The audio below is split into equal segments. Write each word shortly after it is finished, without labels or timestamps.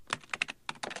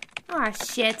Aw,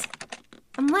 shit.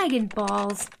 I'm lagging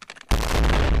balls.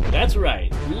 That's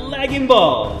right, Lagging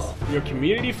Balls, your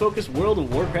community-focused World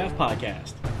of Warcraft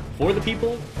podcast. For the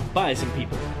people, by some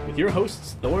people, with your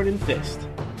hosts, Thorn and Fist.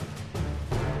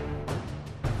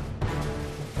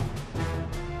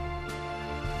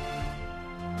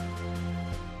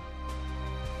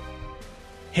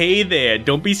 Hey there,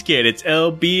 don't be scared, it's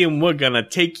LB and we're gonna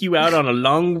take you out on a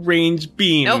long-range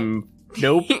beam.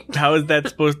 Nope. How is that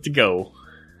supposed to go?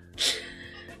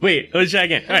 Wait, let's try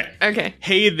again. All right. Okay.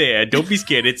 Hey there, don't be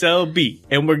scared, it's LB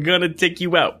and we're gonna take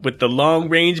you out with the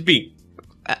long-range beam.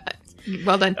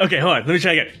 Well done. Okay, hold on, let me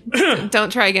try again.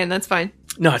 Don't try again. That's fine.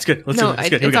 No, it's good. Let's do it. It's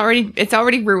good. It's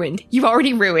already ruined. You've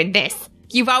already ruined this.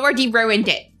 You've already ruined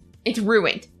it. It's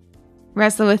ruined.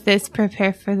 Wrestle with this.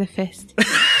 Prepare for the fist.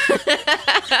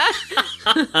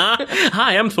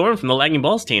 Hi, I'm Thorn from the Lagging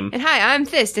Balls team. And hi, I'm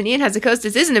Fist. And Ian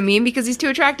Hazacostas isn't a meme because he's too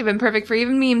attractive and perfect for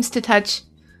even memes to touch.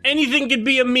 Anything could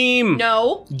be a meme.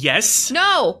 No. Yes.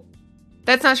 No.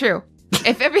 That's not true.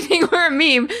 If everything were a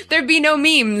meme, there'd be no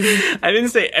memes. I didn't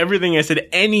say everything. I said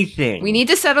anything. We need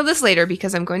to settle this later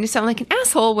because I'm going to sound like an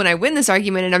asshole when I win this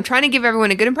argument, and I'm trying to give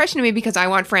everyone a good impression of me because I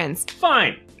want friends.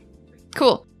 Fine.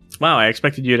 Cool. Wow, I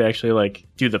expected you to actually,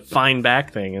 do the fine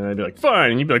back thing, and I'd be like,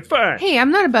 fine, and you'd be like, fine. Hey, I'm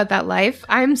not about that life.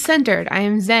 I'm centered. I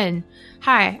am zen.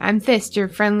 Hi, I'm Fist, your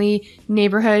friendly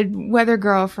neighborhood weather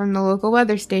girl from the local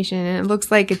weather station, and it looks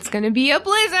like it's gonna be a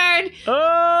blizzard! Oh!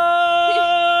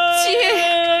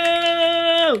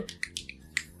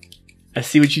 I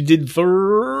see what you did,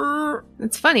 Thor.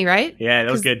 That's funny, right? Yeah,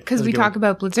 that was good. Because we talk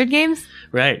about Blizzard games?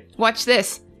 Right. Watch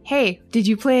this. Hey, did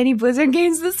you play any Blizzard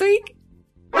games this week?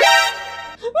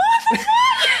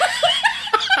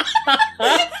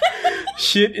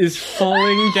 Shit is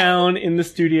falling down in the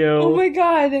studio. Oh my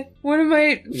god. One of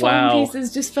my phone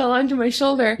pieces just fell onto my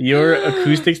shoulder. Your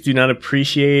acoustics do not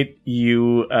appreciate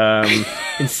you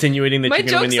insinuating that you're going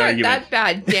to win the argument. My jokes aren't that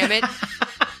bad, damn it.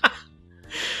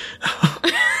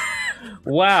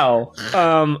 Wow.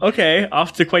 Okay,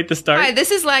 off to quite the start. Hi,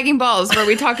 this is Lagging Balls, where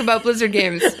we talk about Blizzard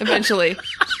games, eventually.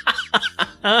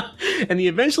 And the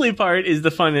eventually part is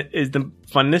the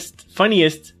funniest.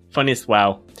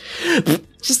 Wow.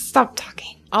 Just stop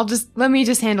talking. Let me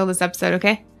just handle this episode,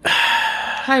 okay?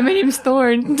 Hi, my name's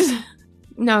Thorn.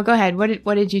 No, go ahead.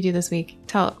 What did you do this week?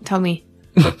 Tell me.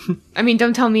 I mean,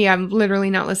 don't tell me. I'm literally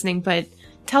not listening, but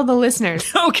tell the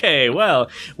listeners. Okay,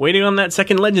 well, waiting on that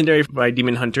second legendary by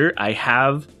Demon Hunter. I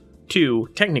have two,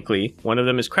 technically. One of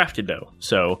them is crafted, though.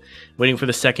 So, waiting for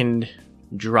the second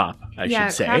drop, I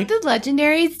should say. Yeah, crafted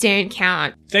legendaries don't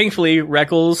count. Thankfully,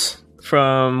 Reckles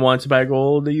from Want to Buy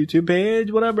Gold, the YouTube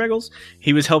page. What up, Reckles?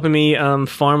 He was helping me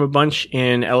farm a bunch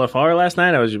in LFR last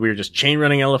night. We were just chain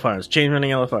running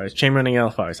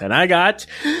LFRs, and I got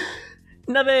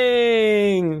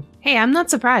nothing. Hey, I'm not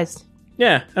surprised.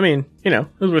 Yeah, I mean, it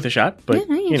was worth a shot, but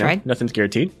tried. Nothing's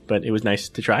guaranteed. But it was nice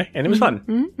to try, and it was fun.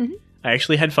 Mm-hmm. I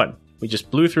actually had fun. We just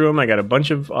blew through them. I got a bunch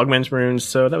of Augment runes,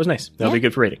 so that was nice. That'll be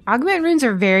good for rating. Augment runes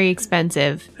are very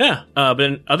expensive. Yeah,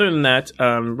 but other than that,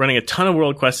 running a ton of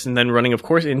world quests and then running, of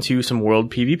course, into some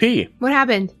world PvP. What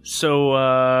happened? So,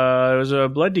 it was a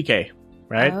Blood DK,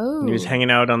 right? Oh. And he was hanging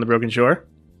out on the Broken Shore,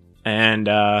 and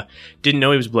didn't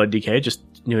know he was Blood DK, just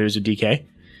knew he was a DK.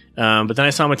 But then I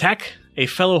saw him attack a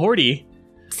fellow Horde.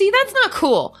 See, that's not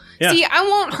cool. Yeah. See, I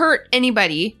won't hurt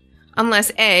anybody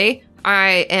unless A,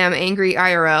 I am angry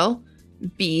IRL,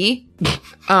 B,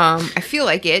 I feel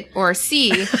like it, or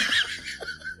C,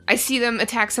 I see them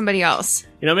attack somebody else.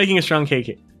 You're not making a strong cake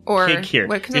here.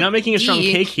 You're not making a strong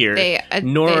cake here,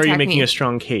 nor are you making a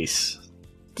strong case.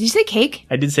 Did you say cake?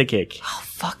 I did say cake. Oh,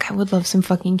 fuck, I would love some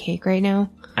fucking cake right now.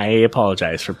 I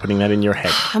apologize for putting that in your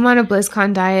head. I'm on a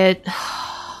BlizzCon diet.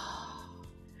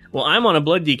 Well, I'm on a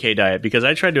Blood DK diet because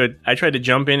I tried to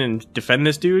jump in and defend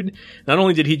this dude. Not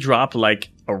only did he drop like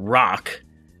a rock,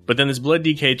 but then this Blood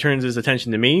DK turns his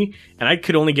attention to me, and I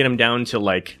could only get him down to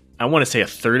like, I want to say a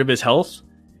third of his health,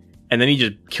 and then he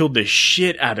just killed the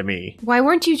shit out of me. Why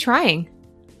weren't you trying?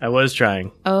 I was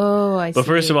trying. Oh, I see. But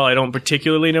first of all, I don't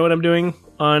particularly know what I'm doing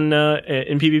on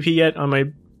in PvP yet on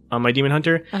my Demon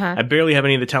Hunter. Uh-huh. I barely have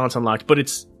any of the talents unlocked, but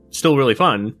it's still really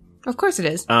fun. Of course it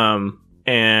is.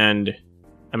 And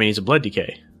I mean, he's a Blood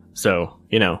DK, so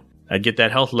I'd get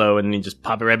that health low and then just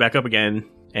pop it right back up again.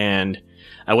 And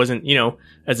I wasn't,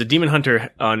 as a Demon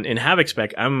Hunter in Havoc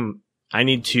spec, I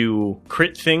need to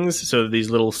crit things so that these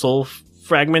little soul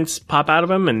fragments pop out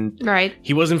of him, and right.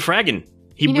 He wasn't fragging.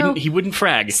 He wouldn't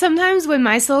frag. Sometimes when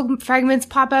my soul fragments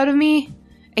pop out of me,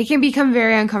 it can become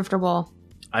very uncomfortable.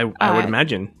 I would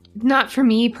imagine. Not for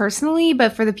me personally,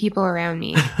 but for the people around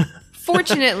me.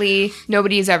 Fortunately,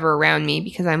 nobody is ever around me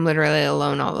because I'm literally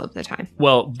alone all of the time.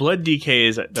 Well, blood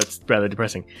decays, that's rather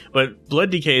depressing. But blood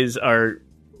decays are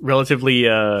relatively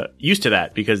used to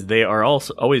that because they are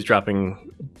also always dropping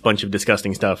a bunch of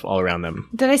disgusting stuff all around them.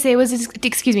 Did I say it was?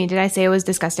 Excuse me. Did I say it was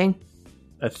disgusting?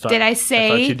 Did I say? I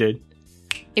thought you did.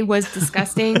 It was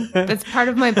disgusting. That's part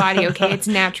of my body. Okay, it's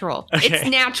natural. Okay. It's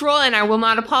natural, and I will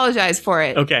not apologize for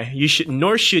it. Okay, you should.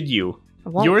 Nor should you. I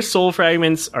won't. Your soul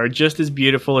fragments are just as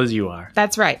beautiful as you are,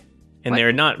 That's right. and What? they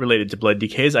are not related to blood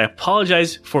decays. I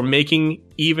apologize for making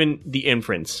even the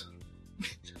inference.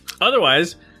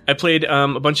 Otherwise, I played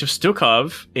a bunch of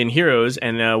Stukov in Heroes,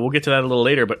 and we'll get to that a little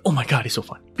later. But oh my god, he's so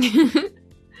fun.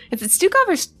 Is it Stukov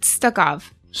or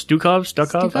Stukov?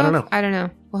 Stukov? I don't know. I don't know.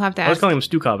 We'll have to I was ask. calling him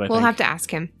Stukov. I We'll think. have to ask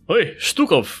him. Hey,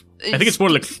 Stukov. I think it's more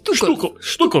like Stukov.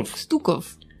 Stukov.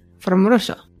 Stukov from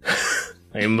Russia.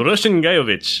 I am Russian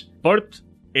Guyovich. Part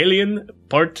alien,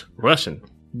 part Russian.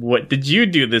 What did you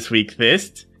do this week,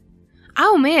 Fist?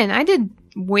 Oh man, I did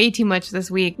way too much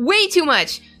this week. Way too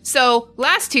much. So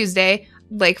last Tuesday,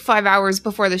 like 5 hours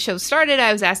before the show started,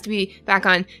 I was asked to be back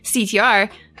on CTR.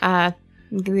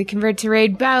 They convert to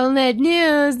Raid Battle.net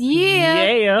News.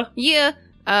 Yeah. Yeah.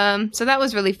 So that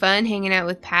was really fun, hanging out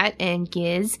with Pat and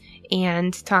Giz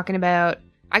and talking about.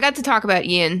 I got to talk about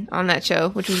Ian on that show,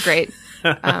 which was great.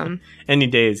 Any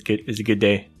day is good. Is a good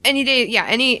day. Any day, yeah.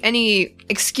 Any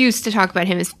excuse to talk about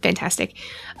him is fantastic.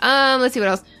 Let's see what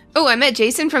else. Oh, I met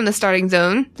Jason from the Starting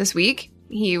Zone this week.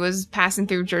 He was passing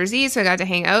through Jersey, so I got to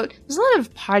hang out. There's a lot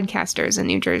of podcasters in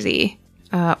New Jersey,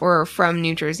 or from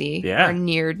New Jersey, Yeah. or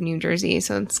near New Jersey.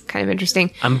 So it's kind of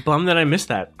interesting. I'm bummed that I missed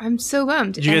that. I'm so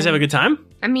bummed. Did you guys have a good time?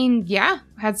 I mean, yeah,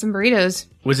 had some burritos.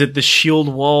 Was it the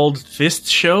shield-walled fist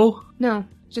show? No,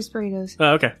 just burritos.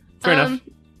 Oh, okay. Fair enough.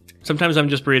 Sometimes I'm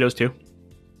just burritos too.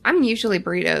 I'm usually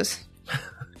burritos.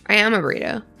 I am a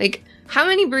burrito. Like, how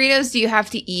many burritos do you have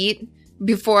to eat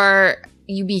before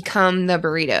you become the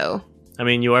burrito? I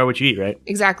mean, you are what you eat, right?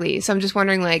 Exactly. So I'm just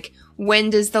wondering, like,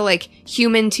 when does the, like,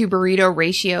 human to burrito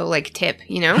ratio, like, tip,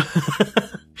 you know?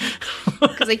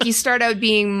 Because, like, you start out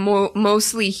being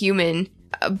mostly human,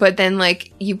 but then,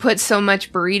 like, you put so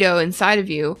much burrito inside of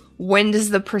you. When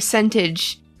does the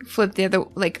percentage flip the other?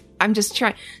 Like, I'm just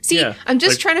trying. See, Yeah, I'm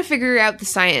just like- trying to figure out the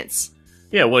science.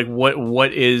 Yeah, like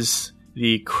what is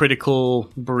the critical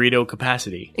burrito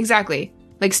capacity? Exactly.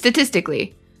 Like,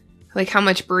 statistically. Like, how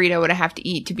much burrito would I have to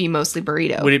eat to be mostly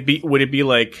burrito? Would it be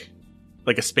like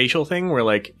a spatial thing where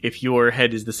like if your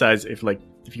head is the size if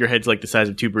your head's like the size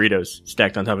of two burritos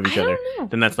stacked on top of each I other, don't know.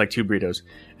 then that's like two burritos,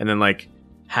 and then like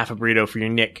half a burrito for your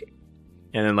neck,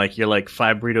 and then like you're like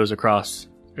 5 burritos across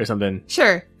or something.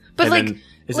 Sure. But, And like, then,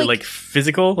 is it like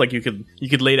physical? Like you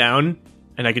could lay down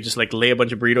and I could just like lay a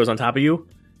bunch of burritos on top of you,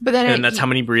 but then, and then that's how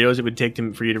many burritos it would take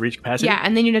for you to reach capacity. yeah,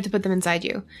 and then you'd have to put them inside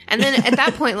you. And then at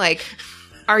that point, like,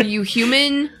 are you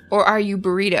human or are you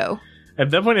burrito? At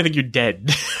that point, I think you're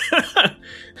dead.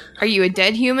 Are you a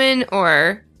dead human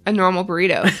or a normal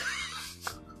burrito?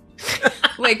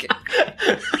 Like,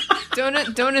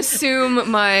 don't assume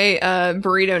my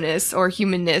burrito-ness or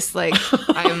humanness. Like,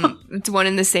 it's one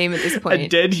and the same at this A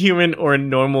point. dead human or a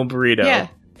normal burrito. Yeah.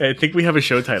 I think we have a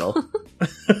show title.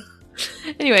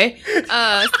 Anyway,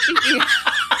 speaking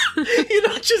You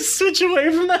don't just switch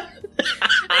away from that.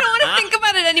 I don't want to think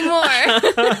about it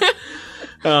anymore.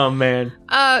 Oh man.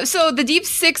 So the Deep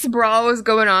Six brawl was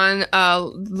going on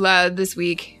this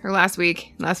week or last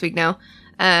week now,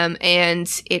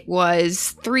 and it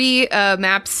was 3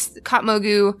 maps: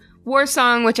 Katmogu,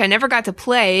 Warsong, which I never got to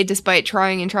play despite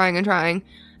trying,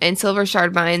 and Silver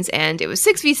Shard Mines, and it was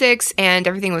 6v6, and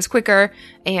everything was quicker,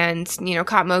 and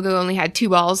Katmogu only had 2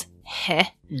 balls. Heh.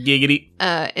 Giggity.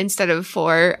 Instead of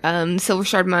 4. Silver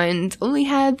Shard Mines only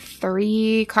had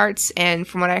 3 carts, and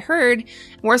from what I heard,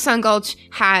 Warsong Gulch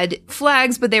had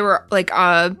flags, but they were like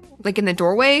in the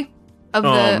doorway of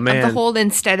the man. hold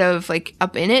instead of like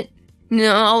up in it.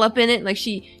 No, all up in it. Like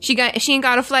she ain't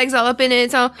got her flags all up in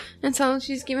it. So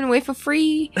she's giving away for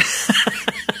free.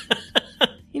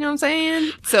 You know what I'm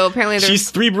saying? So apparently She's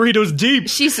 3 burritos deep.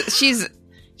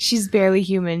 she's barely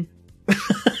human.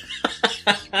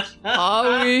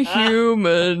 Are we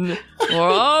human or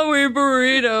are we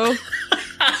burrito?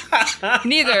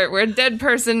 Neither. We're a dead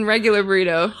person, regular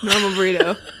burrito, normal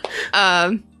burrito.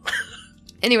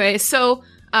 Anyway, so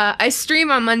I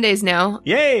stream on Mondays now,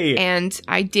 Yay. and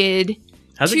I did.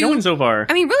 How's it going so far?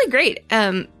 I mean, really great.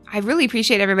 I really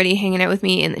appreciate everybody hanging out with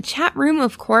me in the chat room,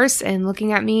 of course, and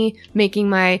looking at me making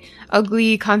my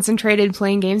ugly, concentrated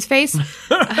playing games face.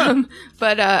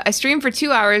 But I streamed for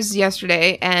 2 hours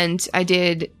yesterday, and I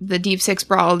did the Deep Six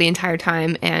Brawl the entire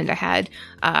time, and I had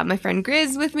my friend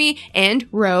Grizz with me, and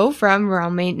Ro from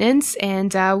Realm Maintenance,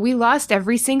 and we lost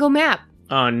every single map.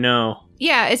 Oh, no.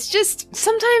 Yeah, it's just,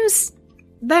 sometimes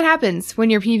that happens when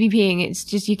you're PvPing. It's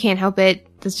just, you can't help it.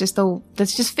 That's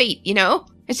just fate, you know?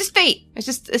 It's just fate.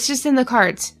 It's just in the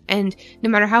cards. And no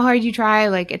matter how hard you try,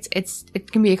 like,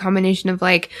 it can be a combination of,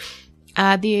 like,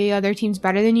 the other team's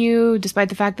better than you, despite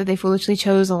the fact that they foolishly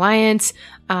chose Alliance.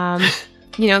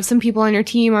 You know, some people on your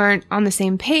team aren't on the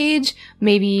same page.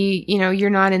 Maybe, you know, you're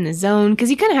not in the zone, because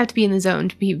you kind of have to be in the zone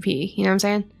to PvP. You know what I'm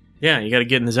saying? Yeah, you gotta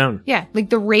get in the zone. Yeah,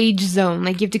 like the rage zone.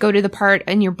 Like, you have to go to the part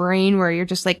in your brain where you're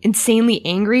just, like, insanely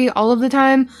angry all of the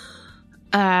time.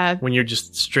 When you're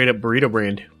just straight up burrito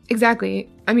brained. Exactly.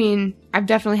 I mean, I've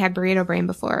definitely had burrito brain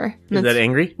before. Is that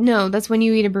angry? No, that's when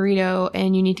you eat a burrito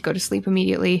and you need to go to sleep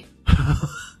immediately.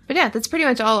 But yeah, that's pretty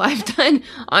much all I've done,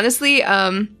 honestly.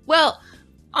 Well,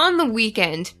 on the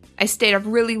weekend, I stayed up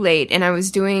really late and I was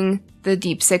doing the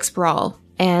Deep Six Brawl,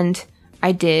 and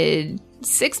I did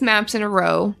 6 maps in a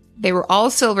row. They were all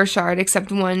Silver Shard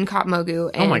except one Cop Mogu.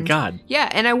 And, oh my god. Yeah,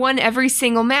 and I won every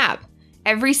single map.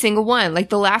 Every single one. Like,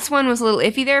 the last one was a little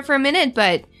iffy there for a minute,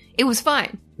 but it was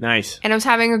fine. Nice. And I was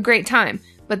having a great time.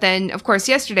 But then, of course,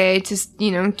 yesterday, I just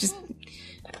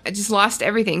lost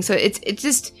everything. So it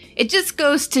just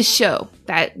goes to show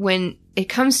that when it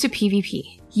comes to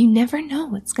PvP, you never know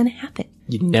what's going to happen.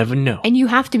 You never know. And you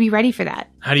have to be ready for that.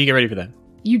 How do you get ready for that?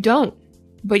 You don't.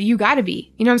 But you gotta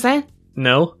be. You know what I'm saying?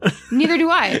 No. Neither do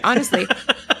I, honestly.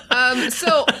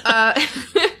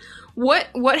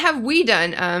 What have we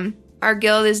done? Our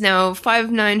guild is now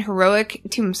 5-9 heroic,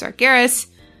 Tomb of Sargeras.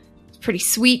 It's pretty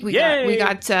sweet. We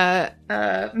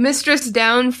got Mistress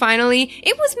down finally.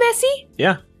 It was messy.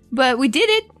 Yeah. But we did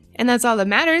it, and that's all that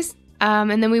matters.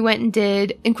 And then we went and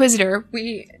did Inquisitor.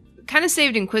 We kind of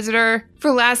saved Inquisitor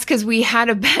for last because we had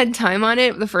a bad time on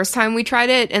it the first time we tried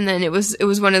it, and then it was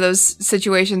one of those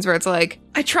situations where it's like,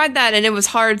 I tried that and it was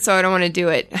hard, so I don't want to do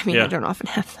it. I mean, I don't often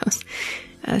have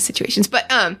those situations,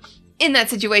 but in that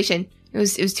situation, it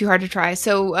was too hard to try.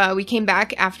 So we came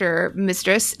back after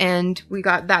Mistress and we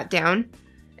got that down,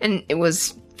 and it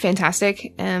was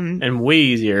fantastic. And way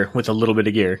easier with a little bit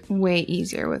of gear. Way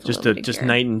easier with just a little bit of gear.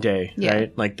 Night and day,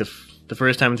 right? Like the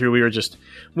first time through,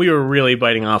 we were really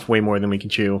biting off way more than we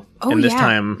could chew. Oh, and this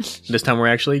time we're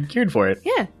actually geared for it.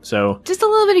 Yeah. So just a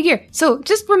little bit of gear. So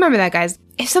just remember that, guys.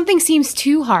 If something seems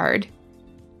too hard,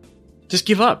 just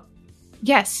give up.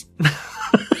 Yes.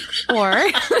 Or,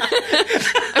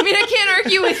 I mean, I can't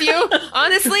argue with you,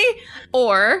 honestly.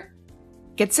 Or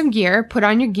get some gear, put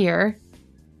on your gear,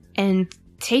 and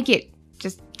take it.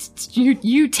 Just,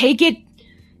 you take it,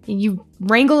 and you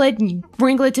wrangle it, and you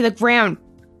wrangle it to the ground.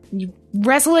 You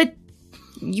wrestle it,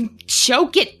 you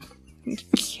choke it, you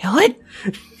kill it.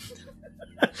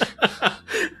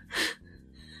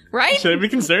 Right? Should I be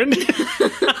concerned?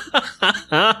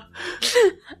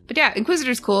 But yeah,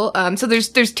 Inquisitor's cool. So there's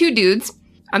 2 dudes.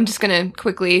 I'm just gonna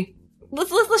quickly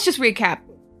let's just recap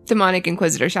Demonic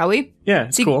Inquisitor, shall we? Yeah,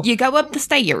 it's cool. You go up the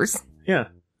stairs. Yeah.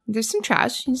 There's some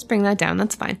trash. You just bring that down.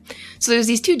 That's fine. So there's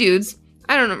these 2 dudes.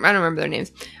 I don't remember their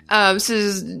names. So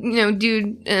there's, dude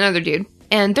and another dude,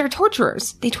 and they're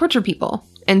torturers. They torture people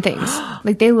and things.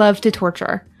 Like, they love to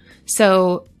torture.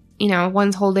 So,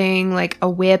 one's holding like a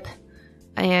whip,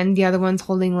 and the other one's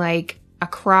holding like a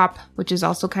crop, which is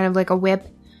also kind of like a whip.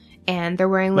 And they're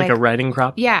wearing like a riding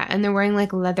crop? Yeah, and they're wearing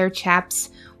like leather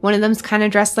chaps. One of them's kind of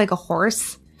dressed like a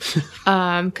horse,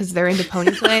 because they're into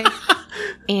pony play.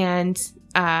 And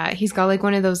he's got like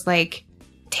one of those like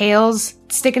tails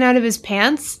sticking out of his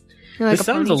pants. Like this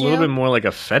sounds a little bit more like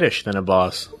a fetish than a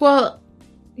boss. Well,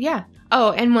 yeah.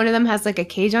 Oh, and one of them has like a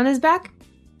cage on his back.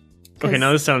 Okay,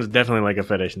 now this sounds definitely like a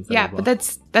fetish instead of a boss.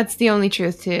 But that's the only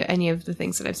truth to any of the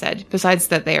things that I've said, besides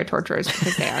that they are torturers,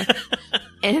 because they are.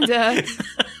 And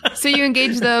so you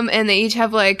engage them, and they each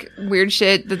have like weird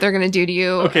shit that they're gonna do to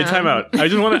you. Okay, time out. I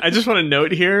just want to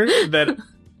note here that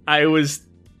I was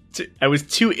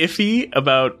too iffy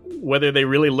about whether they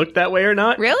really looked that way or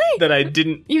not. Really? That I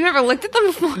didn't. You've never looked at them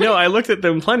before? No, I looked at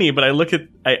them plenty, but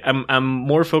I'm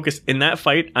more focused in that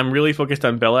fight. I'm really focused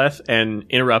on Beleth and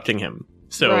interrupting him.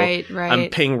 So right. I'm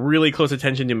paying really close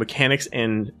attention to mechanics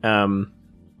and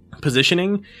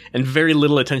positioning, and very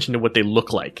little attention to what they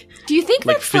look like. Do you think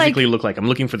that's physically look like? I'm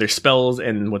looking for their spells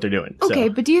and what they're doing. Okay,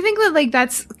 but do you think that like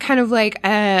that's kind of like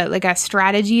a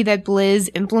strategy that Blizz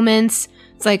implements?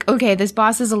 It's like, okay, this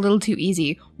boss is a little too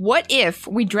easy. What if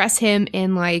we dress him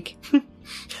in like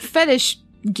fetish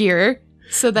gear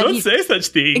so that Don't say such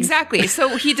things. Exactly.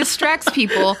 So he distracts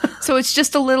people. So it's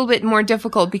just a little bit more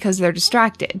difficult because they're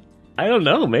distracted. I don't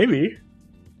know. Maybe.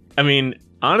 I mean,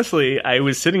 honestly, I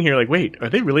was sitting here like, wait, are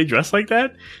they really dressed like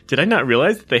that? Did I not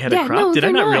realize that they had a crop? No, Did I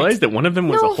they're not realize that one of them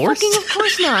was no, a horse? fucking of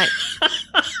course not.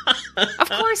 Of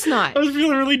course not. I was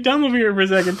feeling really dumb over here for a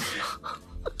second.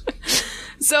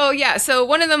 So yeah, so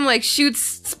one of them like shoots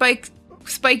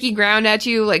spiky ground at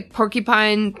you, like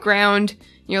porcupine ground.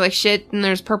 You're like shit, and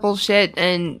there's purple shit,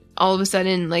 and all of a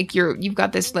sudden like you've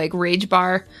got this like rage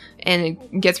bar, and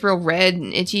it gets real red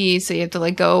and itchy, so you have to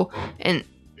like go and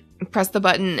press the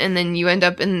button, and then you end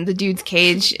up in the dude's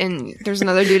cage, and there's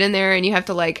another dude in there, and you have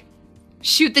to like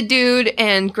shoot the dude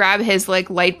and grab his like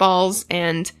light balls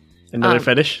and Another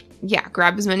fetish? yeah,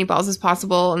 grab as many balls as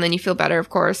possible, and then you feel better, of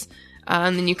course.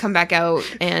 And then you come back out,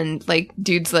 and like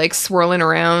dude's like swirling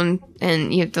around,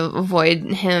 and you have to avoid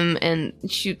him and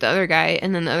shoot the other guy,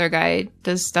 and then the other guy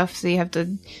does stuff, so you have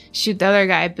to shoot the other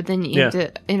guy, but then you have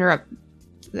to interrupt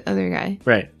the other guy.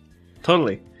 Right.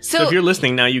 Totally. So if you're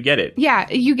listening now, you get it. Yeah,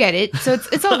 you get it. So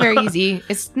it's all very easy.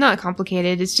 It's not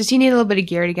complicated. It's just you need a little bit of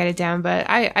gear to get it down, but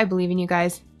I believe in you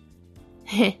guys.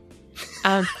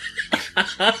 So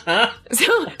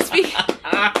speaking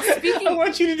I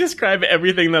want you to describe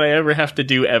everything that I ever have to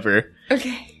do ever.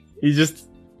 Okay.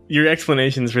 Your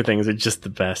explanations for things are just the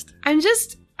best. I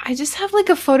just have like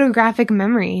a photographic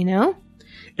memory, you know?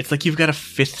 It's like you've got a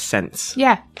fifth sense.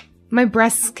 Yeah. My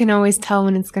breasts can always tell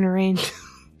when it's gonna rain.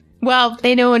 Well,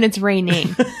 they know when it's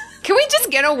raining. Can we just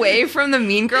get away from the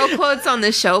Mean Girl quotes on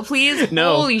this show, please?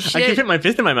 No. Holy I shit. can fit my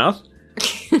fist in my mouth.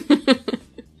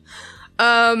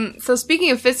 So speaking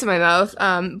of fists in my mouth,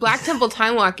 Black Temple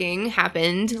Time Walking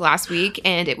happened last week,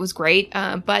 and it was great,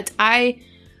 but I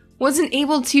wasn't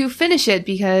able to finish it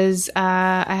because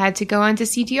I had to go on to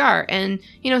CTR, and,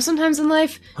 you know, sometimes in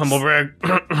life... Humble brag.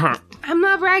 I'm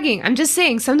not bragging, I'm just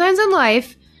saying, sometimes in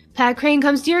life, Pat Crane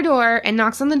comes to your door and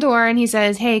knocks on the door, and he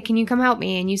says, hey, can you come help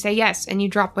me? And you say yes, and you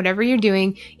drop whatever you're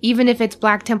doing, even if it's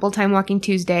Black Temple Time Walking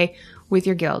Tuesday with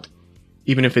your guild.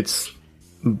 Even if it's...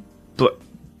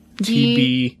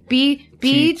 TB...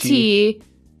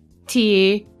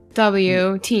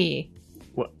 BTTWT.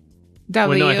 What?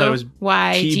 W no, I thought it was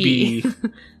Y G.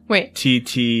 Wait.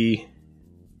 TT...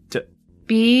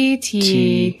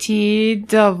 BTTW.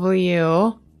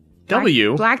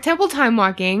 W? Black Temple Time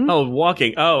Walking. Oh,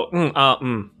 walking.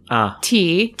 Oh,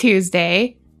 T,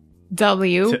 Tuesday.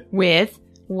 W, with.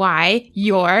 Y,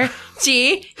 your.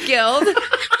 G, guild.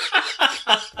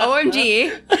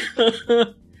 OMG.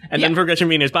 And then Forgetting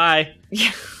Venus. Bye.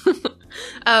 Yeah.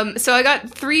 So I got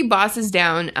 3 bosses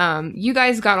down. You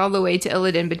guys got all the way to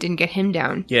Illidan, but didn't get him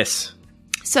down. Yes.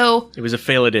 So it was a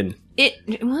Phaladin. It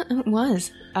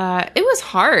was. It was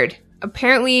hard.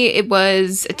 Apparently, it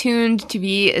was attuned to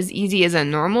be as easy as a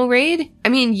normal raid. I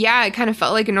mean, yeah, it kind of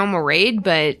felt like a normal raid,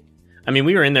 but I mean,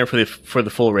 we were in there for the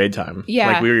full raid time.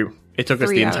 Yeah, like it took us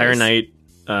the entire hours. night.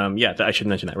 I should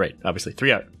mention that, right? Obviously,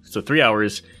 3 hours. So 3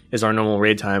 hours is our normal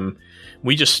raid time.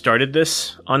 We just started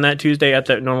this on that Tuesday at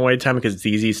that normal raid time because it's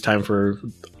the easiest time for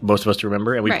most of us to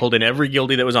remember, and we pulled in every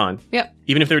guildie that was on. Yep.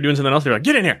 Even if they were doing something else, they were like,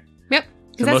 "Get in here!" Yep.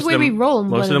 Because that's the way we roll.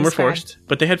 Most of them were forced,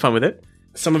 but they had fun with it.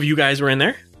 Some of you guys were in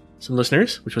there, some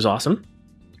listeners, which was awesome,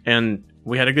 and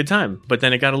we had a good time. But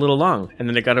then it got a little long, and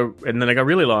then it got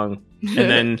really long,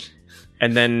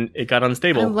 and then it got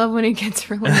unstable. I love when it gets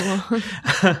really long.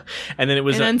 And then it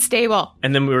was unstable.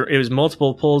 And then it was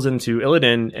multiple pulls into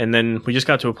Illidan, and then we just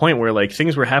got to a point where like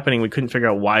things were happening, we couldn't figure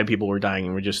out why people were dying,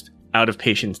 and we're just out of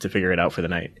patience to figure it out for the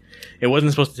night. It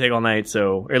wasn't supposed to take all night,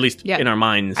 so or at least in our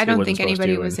minds. I don't think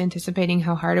anybody was anticipating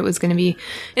how hard it was going to be.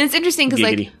 And it's interesting because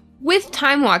like with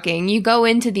time walking, you go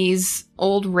into these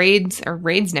old raids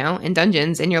now and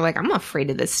dungeons, and you're like, I'm not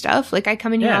afraid of this stuff. Like I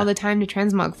come in here all the time to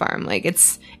transmog farm, like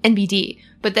it's NBD.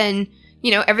 But then, you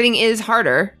know, everything is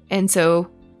harder, and so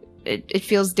it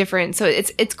feels different. So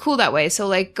it's cool that way. So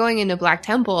like going into Black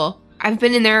Temple, I've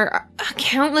been in there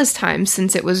countless times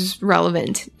since it was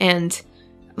relevant, and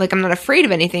like I'm not afraid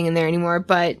of anything in there anymore,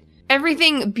 but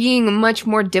everything being much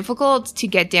more difficult to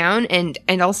get down and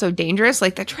also dangerous,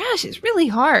 like the trash is really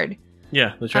hard.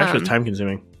 Yeah, the trash was time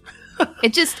consuming.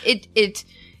 It just it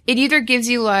either gives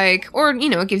you like, or you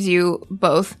know, it gives you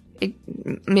both.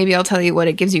 Maybe I'll tell you what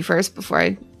it gives you first before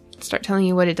I start telling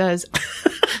you what it does.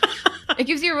 It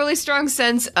gives you a really strong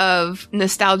sense of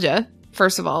nostalgia,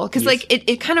 first of all, because like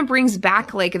it kind of brings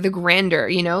back like the grandeur,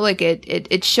 you know, like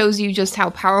it shows you just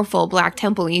how powerful Black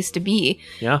Temple used to be.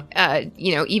 Yeah.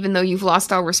 You know, even though you've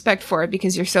lost all respect for it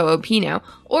because you're so OP now,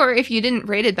 or if you didn't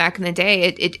raid it back in the day,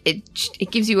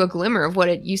 it gives you a glimmer of what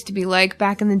it used to be like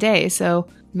back in the day. So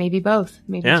maybe both,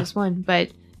 maybe just one,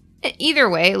 but either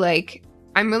way, like,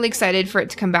 I'm really excited for it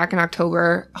to come back in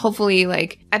October. Hopefully,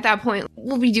 like, at that point,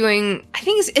 we'll be doing... I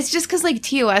think it's just because, like,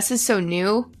 TOS is so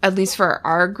new. At least for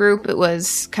our group, it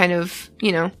was kind of,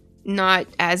 you know, not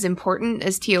as important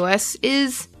as TOS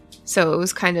is. So it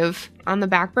was kind of on the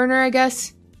back burner, I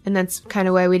guess. And that's kind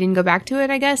of why we didn't go back to it,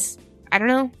 I guess. I don't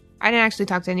know. I didn't actually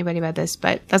talk to anybody about this,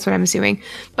 but that's what I'm assuming.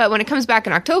 But when it comes back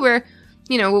in October,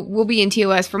 you know, we'll be in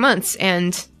TOS for months,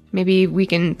 and maybe we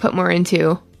can put more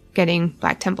into getting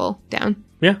Black Temple down.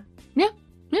 Yeah. Yeah.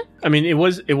 Yeah. I mean, it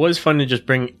was fun to just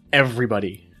bring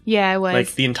everybody. Yeah, it was.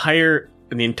 Like the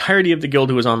entirety of the guild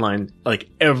who was online, like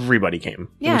everybody came.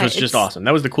 Yeah, which was just awesome.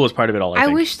 That was the coolest part of it all. I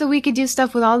think. wish that we could do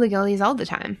stuff with all the guildies all the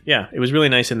time. Yeah, it was really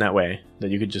nice in that way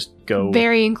that you could just go.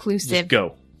 Very inclusive. Just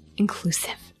go.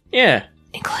 Inclusive. Yeah.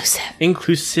 Inclusive.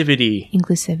 Inclusivity.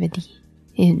 Inclusivity.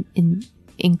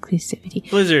 Inclusivity.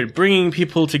 Blizzard bringing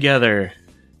people together.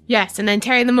 Yes, and then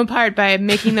tearing them apart by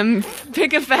making them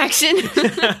pick a faction.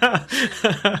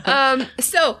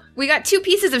 So, we got 2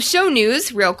 pieces of show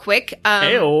news real quick.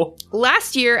 Heyo.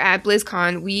 Last year at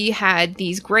BlizzCon, we had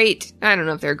these great... I don't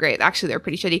know if they're great. Actually, they're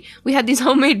pretty shitty. We had these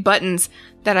homemade buttons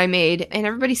that I made, and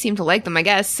everybody seemed to like them, I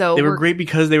guess. So they were great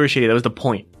because they were shitty. That was the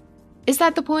point. Is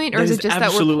that the point? Or That is is it just that we're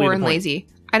absolutely poor the and point. lazy?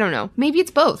 I don't know. Maybe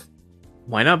it's both.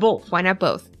 Why not both? Why not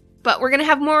both? But we're going to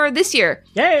have more this year.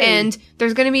 Yay! And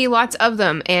there's going to be lots of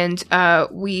them. And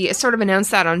we sort of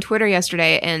announced that on Twitter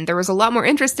yesterday, and there was a lot more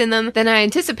interest in them than I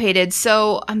anticipated.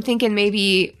 So I'm thinking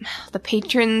maybe the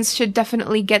patrons should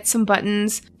definitely get some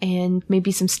buttons and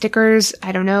maybe some stickers.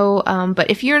 I don't know. But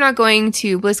if you're not going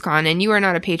to BlizzCon and you are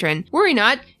not a patron, worry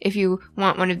not if you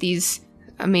want one of these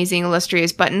amazing,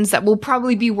 illustrious buttons that will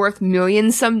probably be worth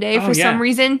millions someday for some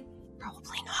reason.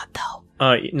 Probably not, though.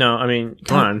 No, I mean,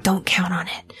 come on. Don't count on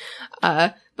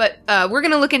it. But we're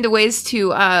gonna look into ways to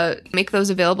make those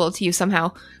available to you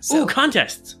somehow. So, Ooh,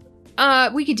 contests.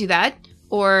 we could do that,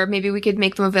 or maybe we could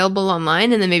make them available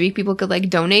online, and then maybe people could like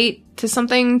donate to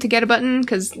something to get a button.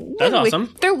 Because That's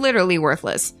awesome. They're literally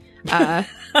worthless.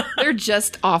 They're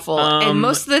just awful, and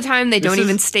most of the time they don't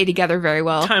even stay together very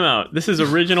well. Time out. This is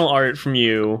original art from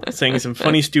you saying some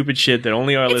funny, stupid shit that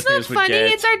only our It's listeners not funny.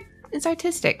 would get. It's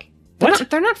artistic.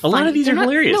 What? They're not funny. A lot of these They're are not-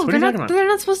 hilarious. No, What are they're you not. talking about? They're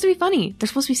not supposed to be funny. They're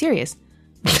supposed to be serious.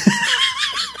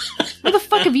 Where the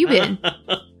fuck have you been?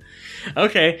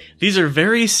 Okay, these are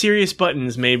very serious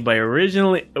buttons made by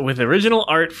original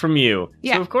art from you.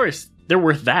 Yeah. So of course they're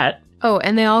worth that. Oh,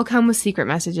 and they all come with secret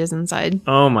messages inside.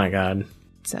 Oh my god.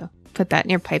 So put that in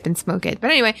your pipe and smoke it.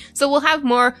 But anyway, so we'll have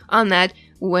more on that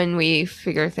when we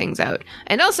figure things out.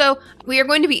 And also, we are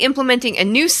going to be implementing a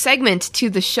new segment to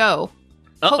the show.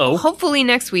 Uh-oh. Hopefully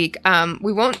next week.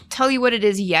 We won't tell you what it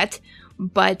is yet,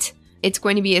 but it's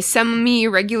going to be a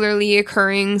semi-regularly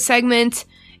occurring segment,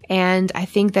 and I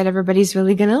think that everybody's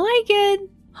really going to like it.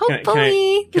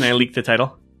 Hopefully. Can I leak the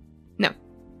title? No.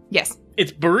 Yes.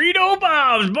 It's Burrito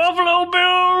Bob's Buffalo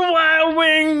Bill Wild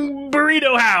Wing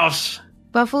Burrito House.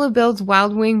 Buffalo Bill's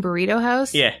Wild Wing Burrito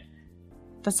House? Yeah.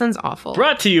 That sounds awful.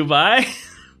 Brought to you by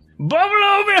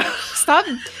Buffalo Bill.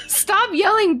 Stop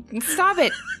yelling. Stop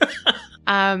it.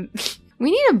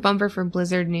 We need a bumper for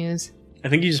Blizzard news. I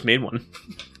think you just made one.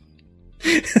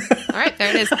 All right,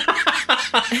 there it is.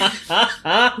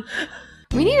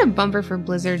 We need a bumper for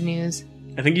Blizzard news.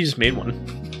 I think you just made one.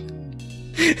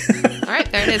 All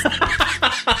right, there it is.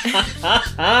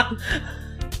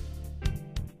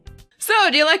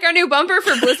 So, do you like our new bumper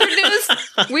for Blizzard news?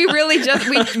 We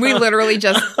literally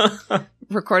just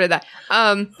recorded that.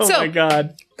 Oh my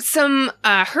god. Some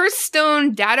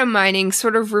Hearthstone data mining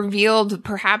sort of revealed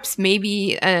perhaps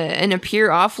maybe an appear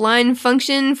offline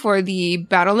function for the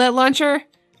Battle.net launcher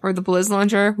or the Blizz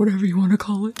launcher, whatever you want to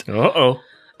call it. Uh-oh.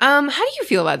 How do you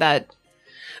feel about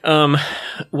that?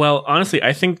 Well, honestly,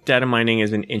 I think data mining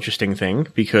is an interesting thing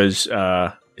because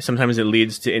sometimes it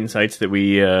leads to insights that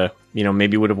we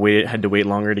maybe would have had to wait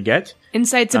longer to get.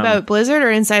 Insights about Blizzard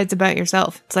or insights about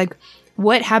yourself? It's like,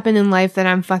 what happened in life that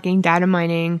I'm fucking data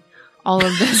mining all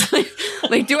of this?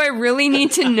 like, do I really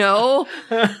need to know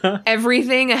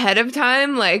everything ahead of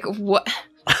time? Like, what?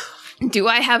 Do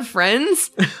I have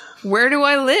friends? Where do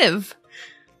I live?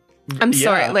 I'm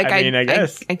sorry. Like, I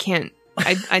guess. I can't.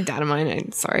 I data mine.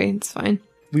 I'm sorry. It's fine.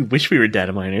 We wish we were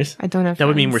data miners. I don't have That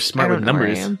would mean friends. we're smart I with don't know where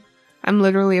I numbers. am. I'm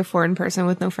literally a foreign person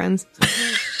with no friends.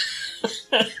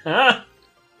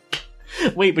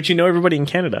 Wait, but you know everybody in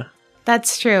Canada.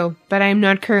 That's true, but I'm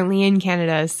not currently in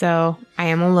Canada, so I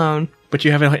am alone. But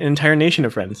you have an entire nation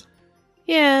of friends.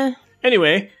 Yeah.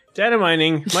 Anyway, data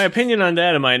mining. My opinion on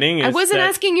data mining is I wasn't that-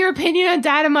 asking your opinion on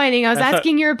data mining. I was I thought-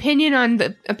 asking your opinion on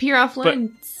the appear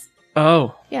offline.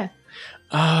 Oh. Yeah.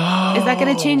 Oh. Is that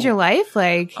going to change your life?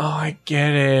 Like, Oh, I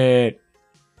get it.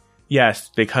 Yes,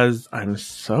 because I'm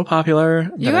so popular.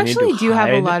 that You I need actually to do have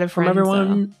a hide lot of from friends,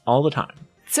 everyone all the time.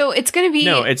 so it's going to be.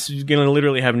 No, it's going to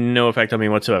literally have no effect on me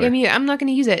whatsoever. I mean, I'm not going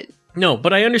to use it. No,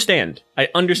 but I understand. I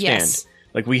understand. Yes.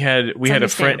 Like we had a friend, an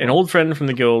understandable. old friend from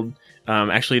the guild,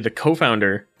 actually the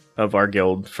co-founder of our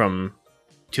guild from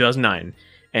 2009,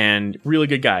 and really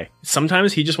good guy.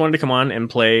 Sometimes he just wanted to come on and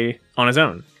play on his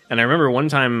own. And I remember one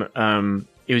time,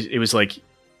 it was like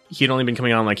he had only been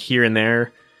coming on like here and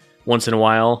there, once in a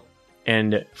while,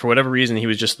 and for whatever reason he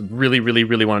was just really, really,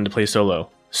 really wanted to play solo.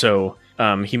 So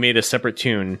he made a separate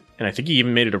tune, and I think he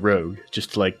even made it a rogue,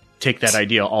 just to like take that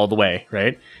idea all the way,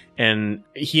 right? And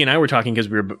he and I were talking because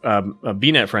we were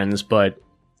BNet friends, but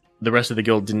the rest of the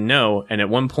guild didn't know. And at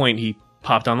one point, he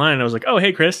popped online, and I was like, "Oh,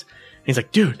 hey, Chris." And he's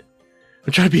like, "Dude,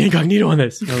 I'm trying to be incognito on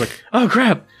this." And I was like, "Oh,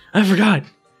 crap, I forgot."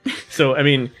 So, I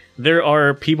mean, there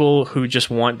are people who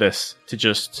just want this to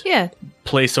just Yeah.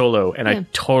 play solo, and Yeah. I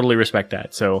totally respect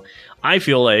that. So, I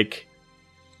feel like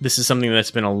this is something that's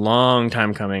been a long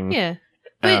time coming. Yeah.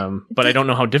 But I don't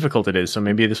know how difficult it is. So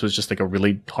maybe this was just like a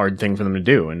really hard thing for them to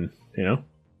do, and you know.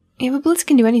 Yeah, but Blitz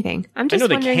can do anything. I'm I just know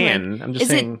they wondering, can. like, I'm just is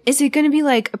saying. it going to be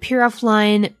like appear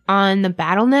offline on the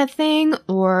BattleNet thing,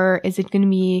 or is it going to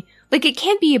be like it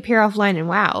can't be appear offline in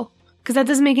WoW because that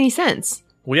doesn't make any sense.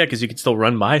 Well, yeah, because you could still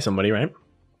run by somebody, right?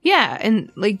 Yeah,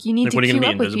 and like you need Like, to what are you queue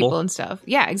gonna up be, with invisible? people and stuff.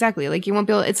 Yeah, exactly. Like you won't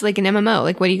be able. It's like an MMO.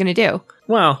 Like what are you going to do?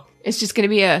 Well, It's just going to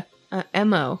be a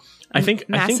MO. I think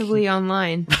Massively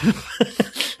online.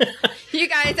 You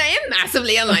guys, I am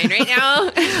massively online right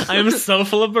now. I am so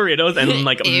full of burritos and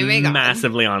like Oh my God.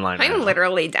 massively online. right I'm now.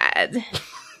 literally dead.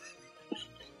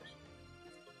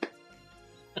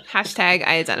 Hashtag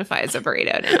I identify as a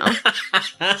burrito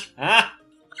now.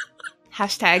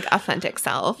 Hashtag authentic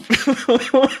self.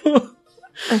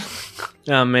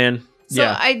 Oh man, So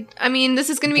yeah. I mean, this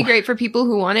is going to be great for people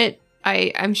who want it.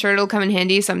 I'm sure it'll come in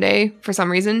handy someday for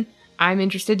some reason. I'm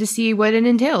interested to see what it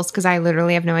entails because I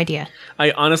literally have no idea. I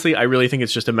really think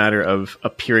it's just a matter of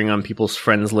appearing on people's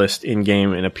friends list in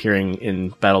game and appearing in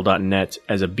Battle.net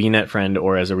as a BNet friend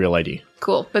or as a real ID.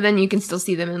 Cool, but then you can still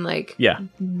see them in like Yeah,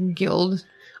 guild.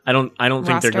 I don't think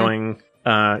they're Roster. going.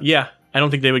 Yeah, I don't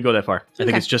think they would go that far. I think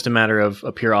Okay. it's just a matter of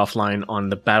appear offline on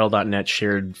the Battle.net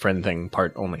shared friend thing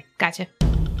part only. Gotcha.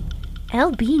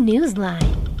 LB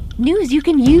Newsline. News you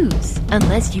can use,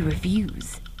 unless you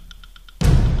refuse.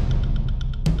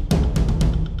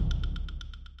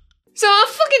 So I'm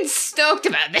fucking stoked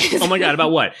about this. Oh my god,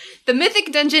 about what? The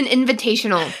Mythic Dungeon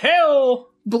Invitational. Hell!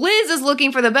 Blizz is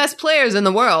looking for the best players in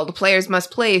the world. Players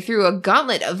must play through a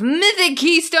gauntlet of Mythic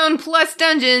Keystone Plus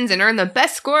dungeons and earn the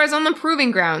best scores on the Proving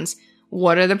Grounds.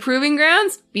 What are the Proving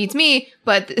Grounds? Beats me,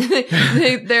 but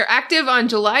they're active on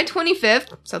July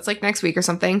 25th, so it's like next week or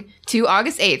something, to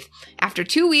August 8th. After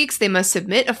 2 weeks, they must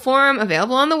submit a form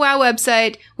available on the WoW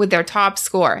website with their top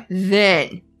score.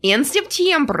 Then, in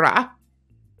September...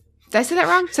 Did I say that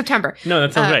wrong? September. No,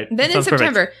 that sounds right. Then That in sounds perfect.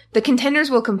 September, the contenders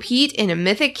will compete in a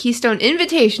Mythic Keystone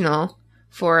Invitational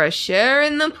for a share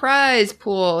in the prize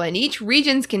pool, and each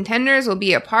region's contenders will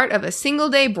be a part of a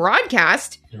single-day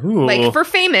broadcast, Ooh. like for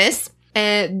Famous,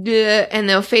 and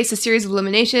they'll face a series of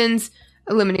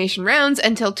elimination rounds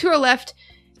until two are left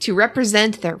to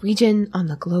represent their region on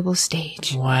the global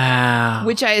stage, Wow.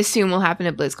 which I assume will happen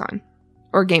at BlizzCon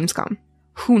or Gamescom.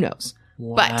 Who knows?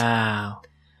 Wow.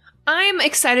 I'm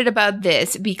excited about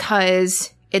this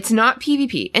because it's not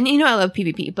PvP. And you know I love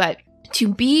PvP, but to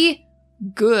be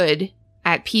good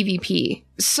at PvP,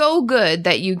 so good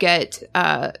that you get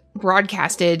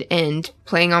broadcasted and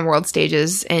playing on world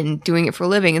stages and doing it for a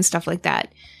living and stuff like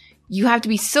that, you have to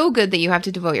be so good that you have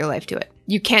to devote your life to it.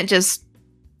 You can't just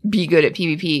be good at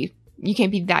PvP. You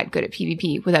can't be that good at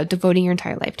PvP without devoting your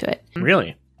entire life to it.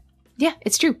 Really? Yeah,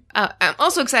 it's true. I'm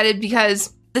also excited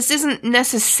because this isn't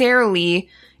necessarily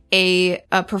a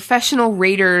professional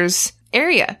raiders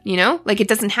area, you know? Like, it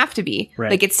doesn't have to be.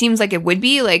 Right. Like, it seems like it would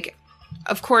be. Like,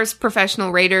 of course,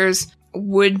 professional raiders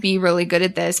would be really good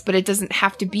at this, but it doesn't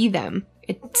have to be them.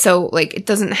 It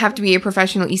doesn't have to be a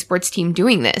professional esports team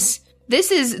doing this.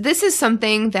 This is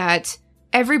something that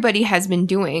everybody has been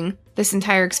doing this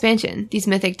entire expansion, these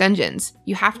mythic dungeons.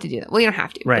 You have to do that. Well, you don't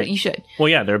have to, Right. but you should. Well,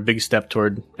 yeah, they're a big step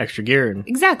toward extra gear and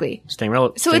Exactly. staying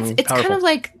relevant. So it's kind of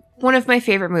like one of my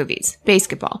favorite movies,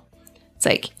 Basketball. It's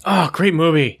like, oh, great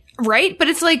movie. right? But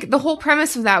it's like the whole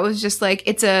premise of that was just like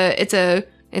it's a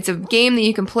game that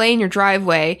you can play in your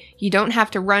driveway. You don't have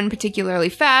to run particularly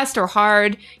fast or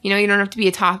hard. You know, you don't have to be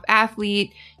a top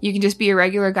athlete. You can just be a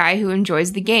regular guy who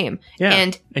enjoys the game. Yeah.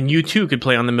 And And you too could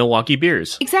play on the Milwaukee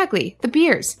Beers. exactly, the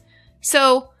beers.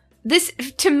 So this,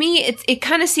 to me, it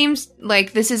kind of seems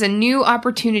like this is a new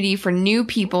opportunity for new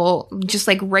people, just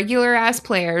like regular ass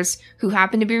players who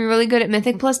happen to be really good at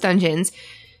Mythic Plus Dungeons,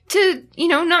 to,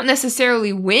 not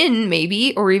necessarily win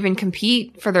maybe, or even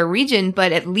compete for their region,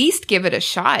 but at least give it a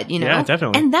shot, Yeah,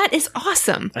 definitely. And that is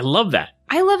awesome. I love that.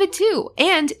 I love it too.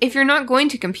 And if you're not going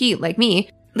to compete like me,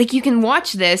 like you can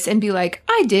watch this and be like,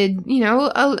 I did,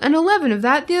 an 11 of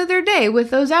that the other day with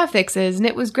those affixes and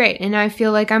it was great. And I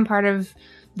feel like I'm part of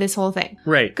this whole thing.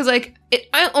 Right. Because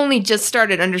I only just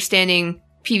started understanding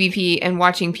PvP and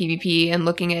watching PvP and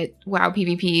looking at WoW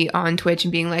PvP on Twitch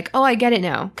and being like, oh, I get it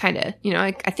now. Kind of,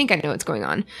 I think I know what's going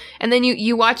on. And then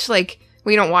you watch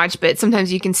we don't watch, but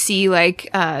sometimes you can see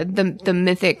the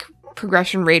Mythic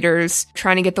progression raiders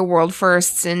trying to get the world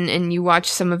firsts, and you watch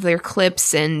some of their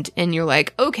clips and you're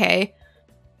like, okay,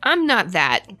 I'm not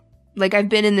that. Like, I've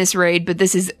been in this raid, but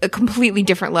this is a completely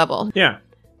different level. Yeah.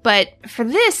 But for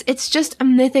this, it's just a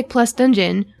Mythic Plus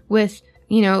dungeon with,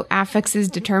 affixes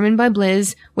determined by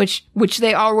Blizz, which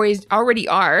they already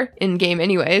are in game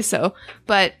anyway. So,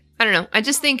 but I don't know. I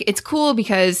just think it's cool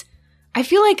because I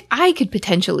feel like I could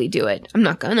potentially do it. I'm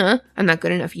not good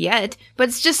enough yet, but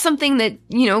it's just something that,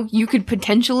 you could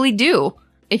potentially do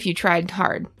if you tried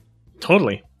hard.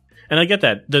 Totally. And I get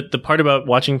that. The part about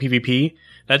watching PvP,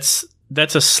 that's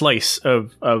a slice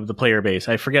of the player base.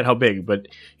 I forget how big, but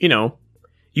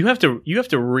you have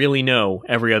to really know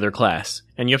every other class,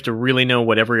 and you have to really know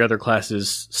what every other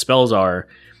class's spells are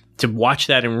to watch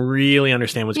that and really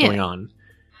understand what's going on.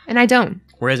 And I don't.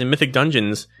 Whereas in Mythic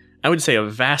Dungeons, I would say a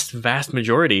vast, vast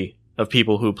majority of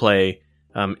people who play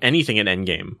anything at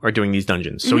endgame are doing these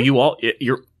dungeons. So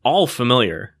you're all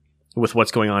familiar with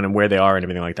what's going on and where they are and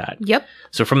everything like that. Yep.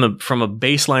 So from a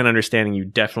baseline understanding, you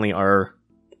definitely are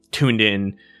tuned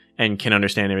in and can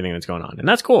understand everything that's going on, and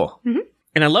that's cool. Mm-hmm.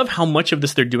 And I love how much of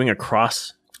this they're doing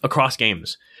across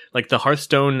games. Like the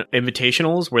Hearthstone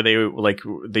Invitationals, where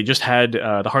they just had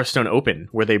the Hearthstone Open,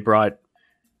 where they brought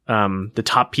the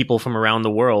top people from around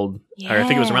the world. Yeah. Or I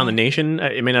think it was around the nation.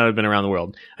 It may not have been around the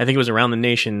world. I think it was around the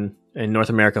nation in North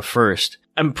America first.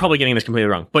 I'm probably getting this completely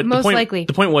wrong. But Most likely.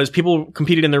 The point was people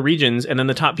competed in their regions, and then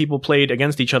the top people played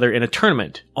against each other in a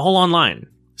tournament, all online.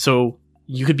 So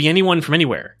you could be anyone from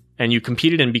anywhere, and you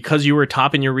competed, and because you were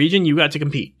top in your region, you got to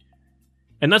compete.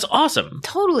 And that's awesome.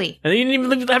 Totally. And you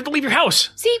didn't even have to leave your house.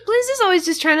 See, Blizz is always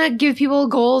just trying to give people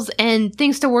goals and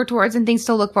things to work towards and things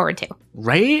to look forward to.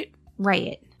 Right?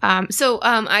 Right. So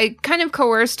I kind of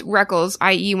coerced Reckles,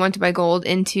 i.e. Want to Buy Gold,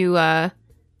 into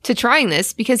to trying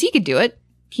this because he could do it.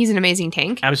 He's an amazing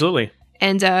tank. Absolutely.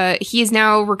 And he is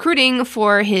now recruiting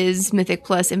for his Mythic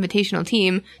Plus Invitational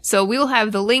team. So we will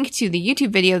have the link to the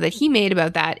YouTube video that he made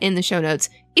about that in the show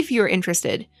notes if you're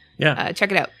interested. Yeah.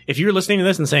 Check it out. If you're listening to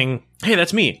this and saying, hey,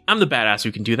 that's me. I'm the badass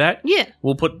who can do that. Yeah.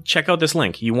 We'll check out this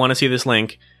link. You want to see this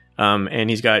link.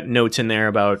 And he's got notes in there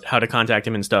about how to contact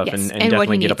him and stuff. Yes, and what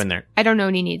definitely he get needs. up in there. I don't know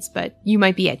what he needs, but you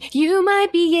might be it. You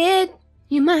might be it.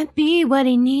 You might be what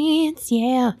he needs.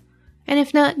 Yeah. And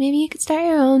if not, maybe you could start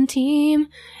your own team.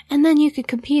 And then you could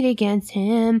compete against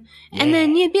him. Yeah. And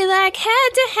then you'd be like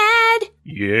head to head.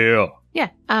 Yeah. Yeah.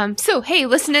 So, hey,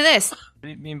 listen to this.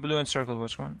 Me in blue and circle,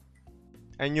 which one?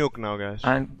 And nuke now, guys.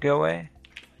 And go away.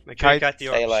 Kite,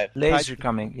 stay alive. Laser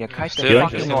coming. Yeah, kite the Steal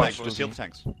fucking tanks. off. Steal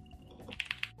tanks.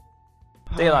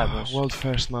 Stay alive, boys. World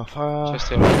first, man. Just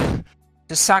steal tanks.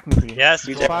 Just sack me, please. Yes.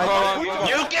 You Yes.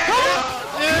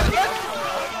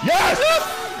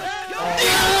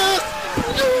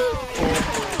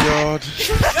 God.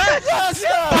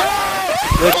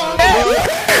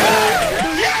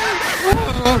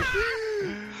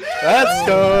 Let's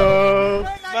go.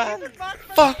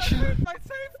 Fuck.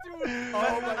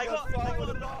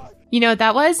 You know what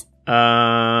that was?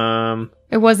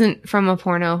 It wasn't from a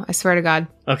porno, I swear to God.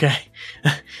 Okay.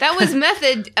 That was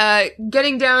Method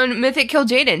getting down Mythic Kill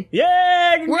Jaden.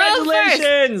 Yeah! World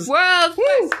Congratulations! World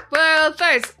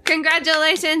first!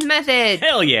 Congratulations, Method!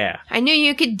 Hell yeah! I knew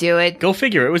you could do it. Go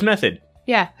figure. It was Method.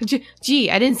 Yeah.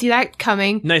 Gee, I didn't see that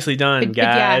coming. Nicely done, But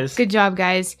guys. yeah, good job,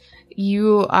 guys.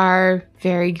 You are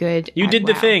very good. You at did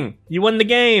the WoW. thing. You won the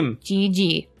game.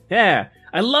 GG. Yeah.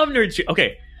 I love Nerd Screams.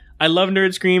 Okay. I love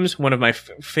Nerd Screams. One of my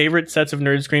favorite sets of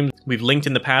Nerd Screams. We've linked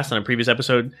in the past on a previous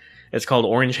episode. It's called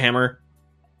Orange Hammer.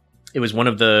 It was one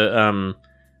of the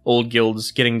old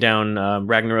guilds getting down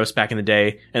Ragnaros back in the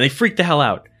day, and they freaked the hell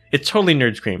out. It's totally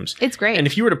Nerd Screams. It's great. And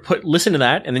if you were to listen to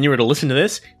that, and then you were to listen to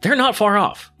this, they're not far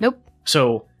off. Nope.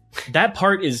 So that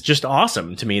part is just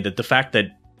awesome to me, that the fact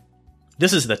that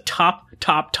this is the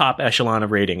top echelon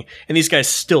of rating, and these guys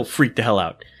still freak the hell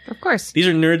out. Of course. These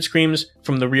are Nerd Screams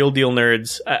from the real deal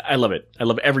nerds. I love it. I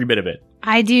love every bit of it.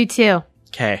 I do too.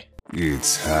 Okay.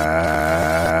 It's high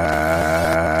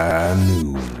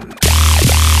noon.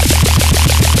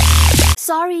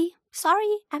 Sorry.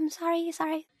 I'm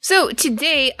sorry. So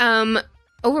today,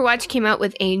 Overwatch came out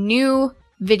with a new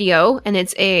video, and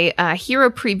it's a hero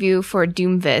preview for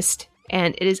Doomfist,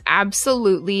 and it is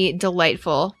absolutely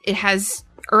delightful. It has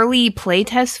early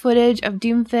playtest footage of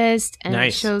Doomfist, and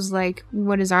Nice. it shows like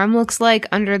what his arm looks like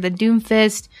under the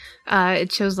Doomfist.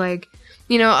 It shows like,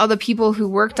 you know, all the people who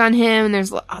worked on him, and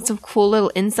there's lots of cool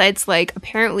little insights. Like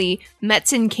apparently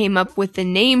Metzen came up with the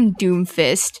name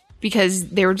Doomfist because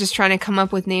they were just trying to come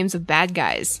up with names of bad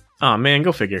guys. Oh man,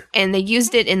 go figure. And they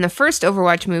used it in the first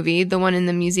Overwatch movie, the one in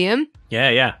the museum,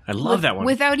 Yeah. I love that one.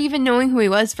 without even knowing who he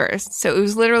was first. So it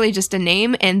was literally just a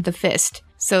name and the fist.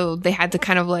 So they had to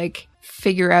kind of like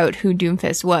figure out who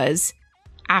Doomfist was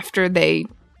after they,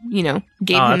 you know,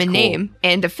 gave Oh, him a that's cool. name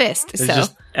and a fist. There's So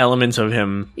just elements of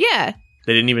him. yeah,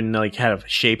 They didn't even like have a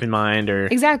shape in mind or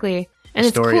exactly. And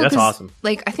it's story. cool That's 'cause, awesome.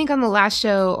 Like I think on the last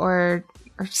show or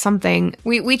something,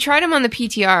 we tried him on the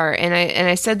PTR, and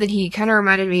I said that he kind of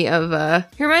reminded me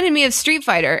of Street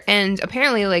Fighter, and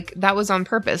apparently like that was on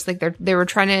purpose. Like they were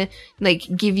trying to like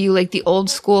give you like the old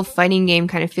school fighting game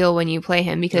kind of feel when you play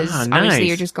him, because Ah, obviously nice.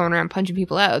 you're just going around punching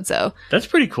people out. So That's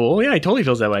pretty cool. Yeah, he totally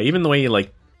feels that way. Even the way he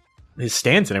like his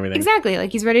stance and everything. exactly,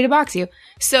 like he's ready to box you.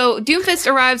 So Doomfist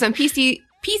arrives on PC,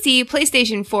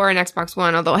 PlayStation 4, and Xbox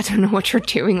One, although I don't know what you're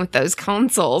doing with those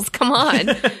consoles. Come on.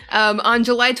 On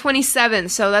July 27th,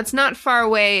 so that's not far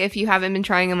away if you haven't been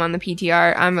trying them on the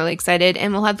PTR. I'm really excited,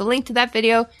 and we'll have the link to that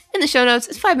video in the show notes.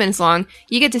 It's 5 minutes long.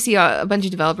 You get to see a bunch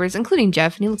of developers, including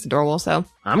Jeff, and he looks adorable, so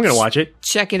I'm gonna watch it.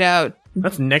 check it out.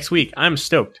 That's next week. I'm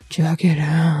stoked. Check it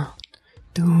out.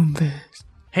 Doomfist.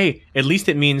 Hey, at least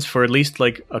it means for at least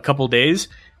like a couple days,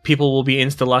 people will be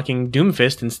insta-locking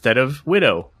Doomfist instead of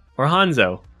Widow or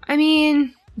Hanzo. I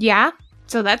mean, yeah,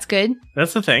 so that's good.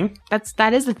 That's the thing.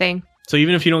 That is the thing. So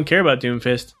even if you don't care about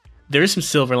Doomfist, there is some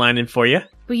silver lining for you.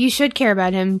 But you should care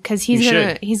about him, because You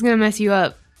he's gonna mess you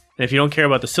up. And if you don't care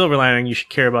about the silver lining, you should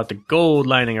care about the gold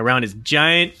lining around his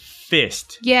giant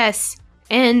fist. Yes.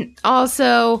 And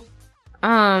also,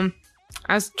 I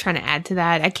was trying to add to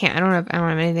that. I can't. I don't have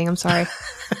anything. I'm sorry.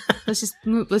 Let's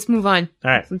move on.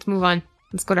 All right. Let's move on.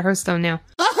 Let's go to Hearthstone now.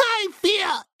 I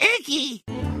feel icky.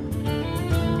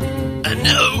 And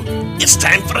now it's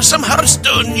time for some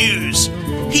Hearthstone news.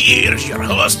 Here's your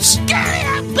hosts, Gary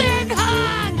and Big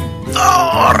Hog,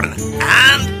 Thorn,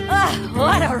 and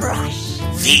What a rush.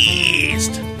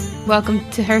 Feast. Welcome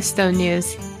to Hearthstone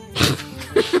news.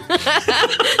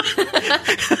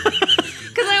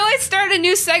 Because I always start a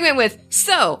new segment with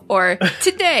 "so" or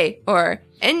 "today" or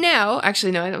 "and now."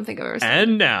 Actually, no, I don't think I've ever said.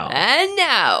 And now. And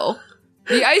now,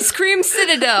 the Ice Cream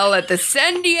Citadel at the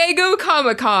San Diego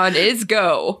Comic-Con is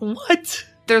go. What?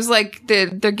 There's like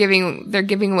they're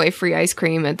giving away free ice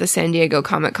cream at the San Diego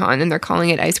Comic-Con, and they're calling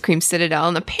it Ice Cream Citadel.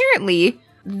 And apparently,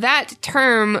 that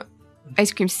term,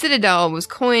 Ice Cream Citadel, was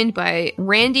coined by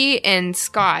Randy and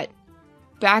Scott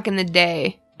back in the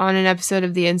day on an episode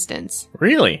of The Instance.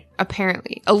 Really?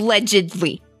 Apparently,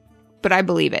 allegedly, but I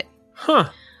believe it. Huh.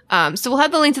 So we'll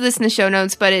have the link to this in the show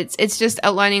notes, but it's just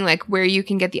outlining like where you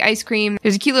can get the ice cream.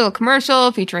 There's a cute little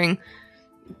commercial featuring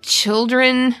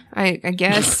children, I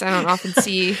guess. I don't often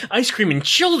see, Ice cream and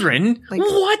children? Like-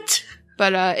 What?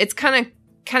 but it's kind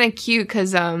of cute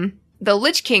because the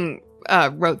Lich King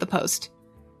wrote the post.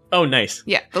 Oh, nice.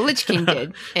 Yeah, the Lich King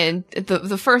did. And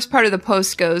the first part of the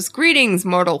post goes, "Greetings,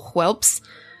 mortal whelps.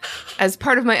 As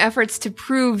part of my efforts to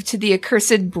prove to the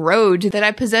accursed Broad that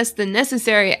I possess the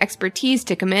necessary expertise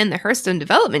to command the Hearthstone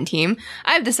development team,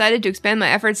 I have decided to expand my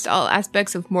efforts to all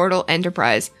aspects of mortal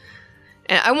enterprise."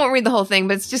 And I won't read the whole thing,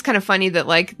 but it's just kind of funny that,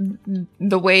 like,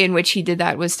 the way in which he did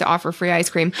that was to offer free ice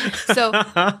cream. So,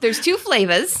 there's 2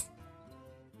 flavors.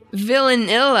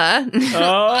 Villanilla.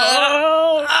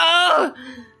 Oh. Oh!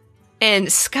 And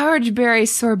Scourgeberry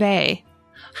Sorbet.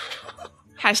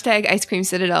 Hashtag Ice Cream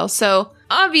Citadel. So,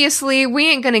 obviously, we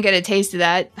ain't gonna get a taste of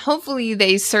that. Hopefully,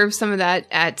 they serve some of that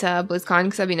at BlizzCon,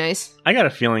 because that'd be nice. I got a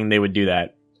feeling they would do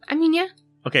that. I mean, yeah.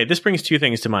 Okay, this brings 2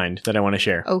 things to mind that I want to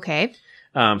share. Okay.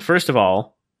 First of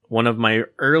all, one of my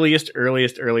earliest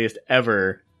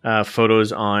ever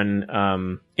photos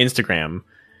on Instagram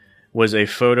was a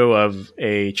photo of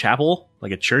a chapel,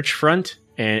 like a church front,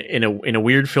 and in a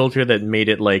weird filter that made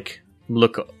it like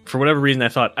look, for whatever reason, I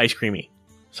thought ice creamy.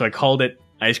 So I called it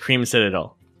Ice Cream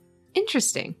Citadel.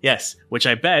 Interesting. Yes, which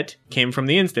I bet came from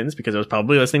The Instance, because I was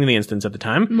probably listening to The Instance at the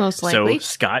time. Most likely. So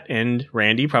Scott and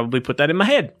Randy probably put that in my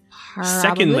head. Probably.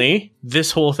 Secondly,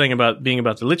 this whole thing about being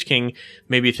about the Lich King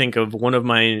made me think of one of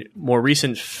my more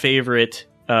recent favorite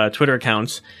Twitter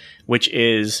accounts, which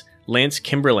is Lance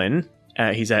Kimberlin.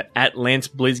 He's at Lance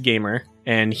Blizzgamer,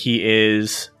 and he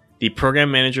is the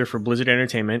program manager for Blizzard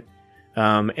Entertainment.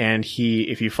 And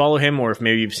if you follow him, or if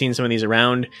maybe you've seen some of these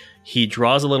around, he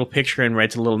draws a little picture and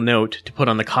writes a little note to put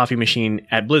on the coffee machine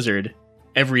at Blizzard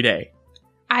every day.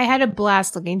 I had a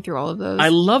blast looking through all of those. I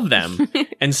love them.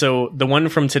 And so the one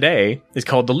from today is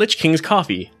called the Lich King's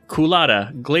Coffee,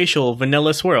 Coolada, Glacial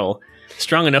Vanilla Swirl,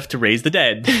 strong enough to raise the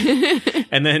dead.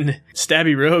 And then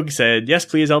Stabby Rogue said, yes,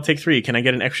 please, I'll take 3. Can I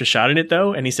get an extra shot in it,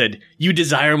 though? And he said, you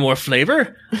desire more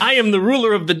flavor? I am the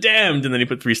ruler of the damned. And then he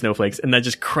put 3 snowflakes, and that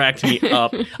just cracked me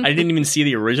up. I didn't even see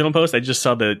the original post. I just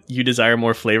saw the you desire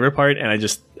more flavor part, and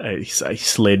he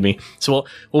slayed me. So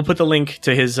we'll put the link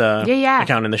to his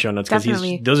account in the show notes, because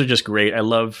those are just great. I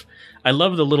love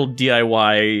the little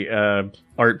DIY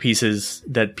art pieces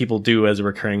that people do as a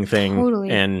recurring thing. Totally.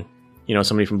 And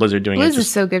somebody from Blizzard doing Blizz it.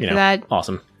 is so good for that.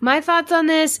 Awesome. My thoughts on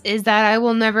this is that I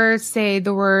will never say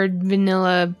the word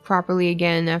vanilla properly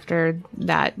again after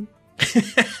that.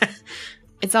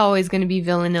 It's always going to be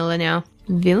villanilla now.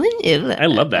 Villanilla. I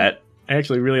love that. I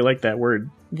actually really like that word.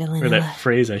 Villanilla. Or that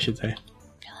phrase, I should say.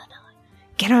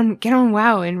 Get on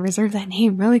WoW and reserve that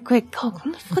name really quick. Go,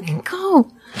 fucking go.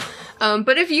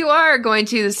 But if you are going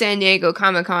to the San Diego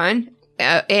Comic-Con,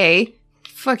 A,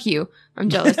 fuck you. I'm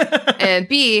jealous.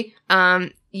 B,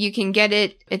 you can get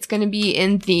it. It's going to be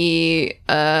in the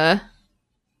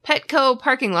Petco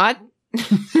parking lot.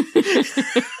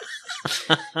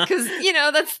 Because,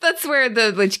 that's where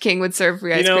the Lich King would serve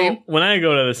free ice cream. When I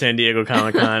go to the San Diego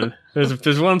Comic-Con,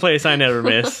 there's one place I never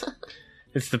miss.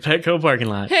 It's the Petco parking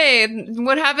lot. Hey,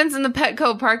 what happens in the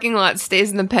Petco parking lot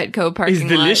stays in the Petco parking lot. It's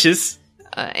delicious.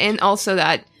 And also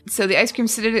that. So the Ice Cream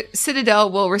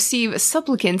Citadel will receive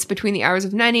supplicants between the hours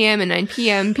of 9 a.m. and 9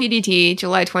 p.m. PDT,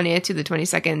 July 20th to the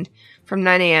 22nd, from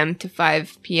 9 a.m. to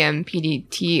 5 p.m.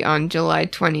 PDT on July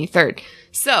 23rd.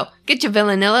 So, get your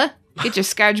Villanilla, get your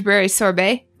Scourgeberry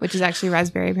Sorbet, which is actually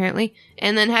raspberry apparently,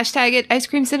 and then hashtag it Ice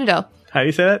Cream Citadel. How do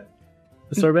you say that?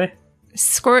 The sorbet?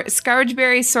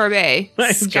 Scourgeberry Sorbet.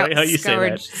 I enjoy how you say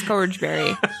that.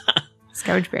 Scourgeberry.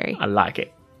 Scourgeberry. I like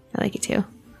it. I like it too.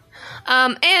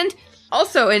 And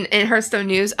also in Hearthstone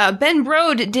news, Ben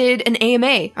Brode did an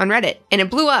AMA on Reddit, and it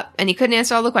blew up, and he couldn't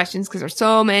answer all the questions because there's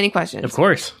so many questions. Of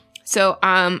course. So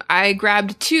I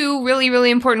grabbed 2 really,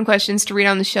 really important questions to read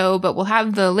on the show, but we'll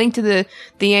have the link to the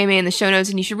AMA in the show notes,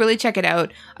 and you should really check it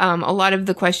out. A lot of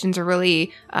the questions are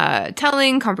really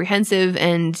telling, comprehensive,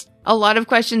 and a lot of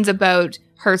questions about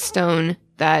Hearthstone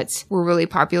that were really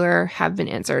popular have been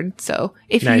answered. So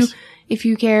if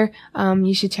you care,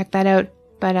 you should check that out.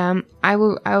 But I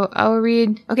will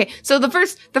read. Okay, so the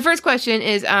first question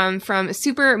is from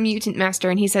Super Mutant Master,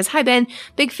 and he says, "Hi Ben,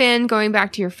 big fan. Going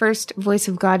back to your first Voice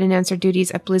of God and Answer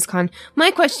duties at BlizzCon. My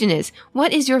question is,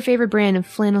 what is your favorite brand of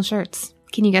flannel shirts?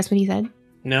 Can you guess what he said?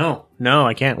 No,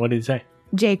 I can't. What did he say?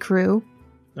 J. Crew.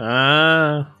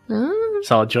 Solid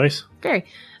choice. Okay.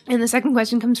 And the second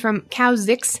question comes from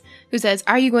Cowzix, who says,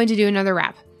 "Are you going to do another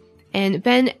rap?" And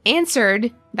Ben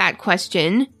answered that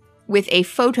question with a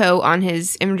photo on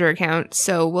his Imgur account,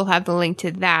 so we'll have the link to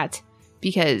that,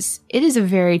 because it is a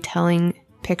very telling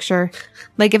picture.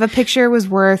 Like, if a picture was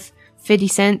worth 50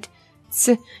 cents,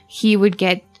 he would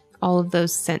get all of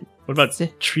those cents. What about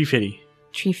Tree Fitty?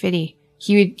 Tree Fitty.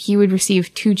 He would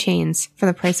receive 2 chains for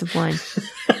the price of 1.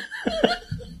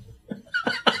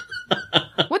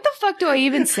 What the fuck do I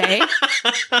even say?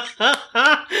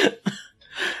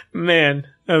 Man,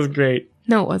 that was great.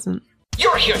 No, it wasn't.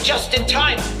 You're here just in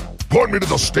time. Point me to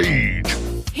the stage.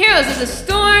 Heroes of the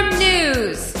Storm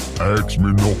News. Ask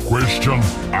me no question,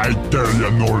 I tell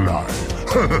you no lie.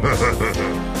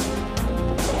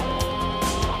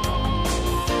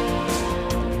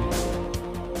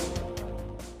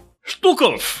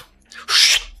 Stukov.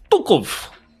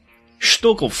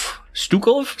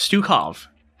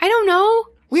 I don't know.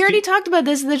 We already talked about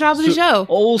this at the top of the show.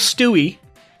 Old Stewie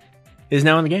is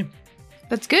now in the game.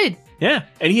 That's good. Yeah,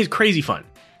 and he's crazy fun.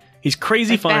 He's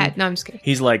crazy fun. Bad. No, I'm just kidding.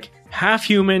 He's like half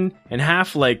human and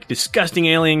half like disgusting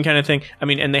alien kind of thing. I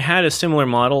mean, and they had a similar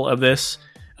model of this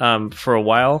for a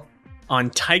while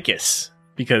on Tychus,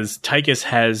 because Tychus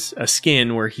has a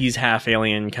skin where he's half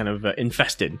alien, kind of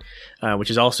infested,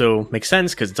 which is also makes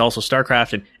sense because it's also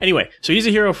StarCraft. And anyway, so he's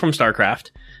a hero from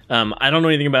StarCraft. I don't know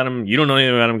anything about him. You don't know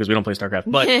anything about him because we don't play StarCraft.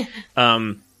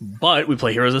 But we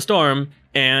play Heroes of the Storm,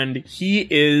 and he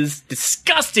is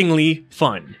disgustingly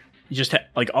fun. You just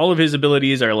like all of his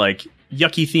abilities are like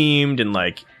yucky themed and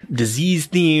like disease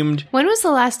themed. When was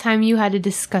the last time you had a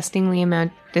disgusting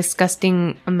amount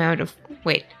of?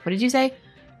 Wait, what did you say?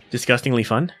 Disgustingly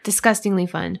fun. Disgustingly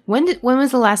fun. When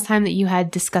was the last time that you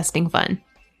had disgusting fun?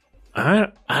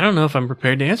 I don't know if I'm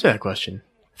prepared to answer that question.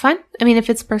 Fine. I mean, if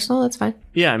it's personal, that's fine.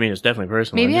 Yeah, I mean, it's definitely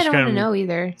personal. Maybe I'm I just don't want to kinda- know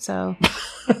either, so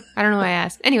I don't know why I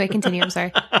asked. Anyway, continue. I'm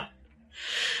sorry.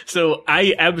 So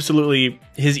I absolutely,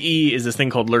 his E is this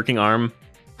thing called Lurking Arm.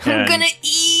 I'm And- gonna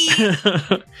eat.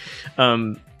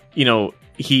 you know,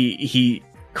 he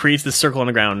creates this circle on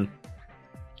the ground,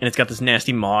 and it's got this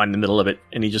nasty maw in the middle of it,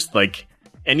 and he just like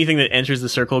anything that enters the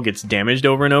circle gets damaged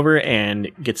over and over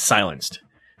and gets silenced.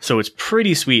 So it's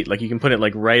pretty sweet. Like you can put it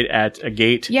like right at a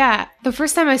gate. Yeah, the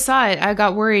first time I saw it, I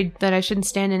got worried that I shouldn't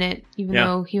stand in it, even Yeah.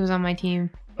 though he was on my team.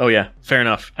 Oh yeah, fair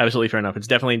enough. Absolutely fair enough. It's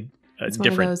definitely It's one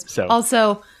of different. those. So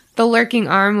Also, the lurking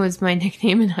arm was my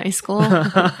nickname in high school.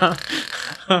 I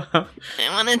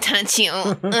want to touch you.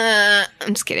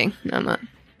 I'm just kidding. No, I'm not.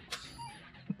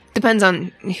 Depends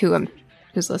on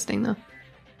who's listening, though.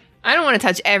 I don't want to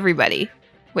touch everybody.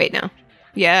 Wait, no.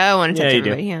 Yeah, I want to touch Yeah, you do.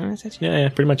 everybody. Yeah, I want to touch you. yeah,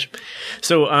 pretty much.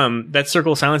 So that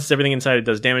circle silences everything inside. It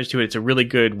does damage to it. It's a really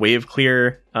good wave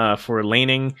clear for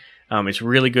laning. It's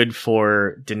really good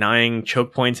for denying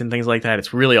choke points and things like that.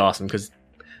 It's really awesome because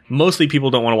mostly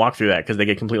people don't want to walk through that because they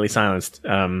get completely silenced,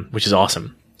 which is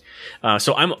awesome.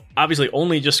 So I'm obviously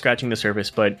only just scratching the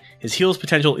surface, but his heal's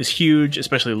potential is huge,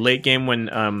 especially late game when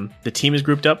the team is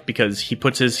grouped up because he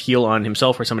puts his heal on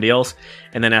himself or somebody else,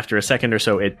 and then after a second or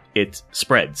so, it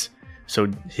spreads. So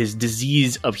his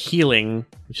disease of healing,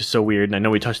 which is so weird, and I know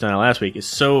we touched on it last week, is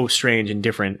so strange and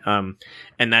different,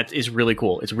 and that is really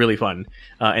cool. It's really fun,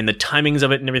 and the timings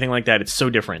of it and everything like that, it's so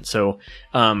different. So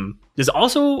there's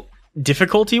also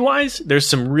difficulty-wise, there's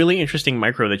some really interesting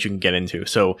micro that you can get into.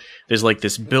 So there's like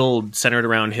this build centered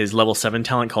around his level 7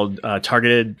 talent called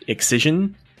Targeted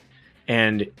Excision,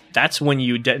 and that's when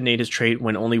you detonate his trait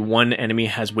when only one enemy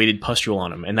has weighted pustule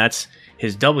on him, and that's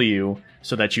his W,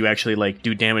 so that you actually like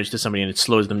do damage to somebody and it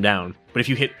slows them down. But if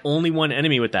you hit only one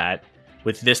enemy with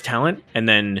this talent, and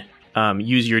then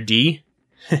use your D,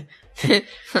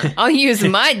 I'll use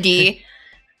my D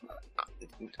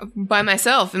by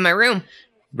myself in my room.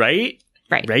 right?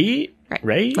 Right.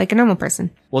 Right? Like a normal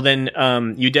person. Well, then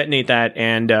you detonate that,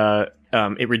 and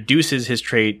it reduces his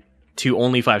trait to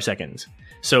only 5 seconds.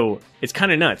 So it's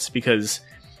kind of nuts because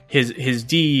his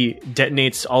D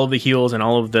detonates all of the heals and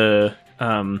all of the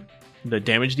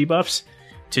damage debuffs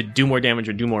to do more damage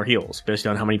or do more heals based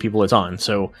on how many people it's on.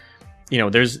 So, you know,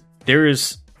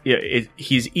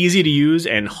 he's easy to use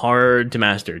and hard to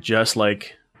master, just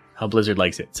like how Blizzard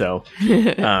likes it. So,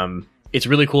 it's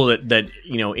really cool that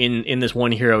you know in this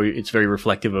one hero it's very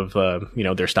reflective of you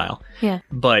know their style. Yeah.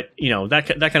 But you know that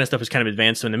kind of stuff is kind of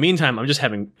advanced. So in the meantime, I'm just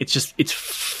having it's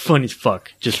fun as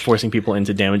fuck just forcing people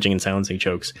into damaging and silencing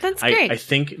chokes. That's great. I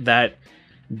think that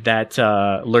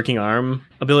lurking arm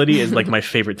ability is like my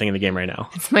favorite thing in the game right now.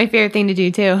 It's my favorite thing to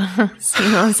do, too. So, you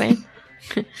know what I'm saying?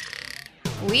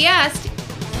 We asked,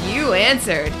 you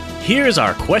answered. Here's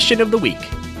our question of the week.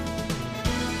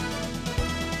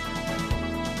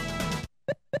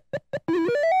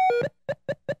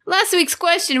 Last week's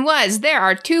question was, there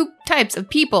are two types of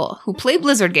people who play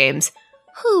Blizzard games.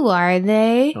 Who are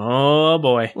they? Oh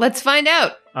boy. Let's find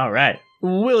out. All right.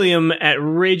 William at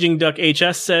Raging Duck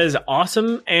HS says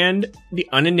awesome and the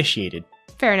uninitiated.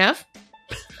 Fair enough.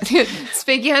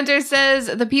 Spanky Hunter says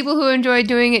the people who enjoy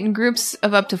doing it in groups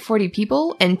of up to 40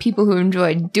 people and people who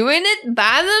enjoy doing it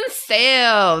by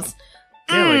themselves.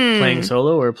 Yeah, like playing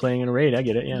solo or playing in a raid. I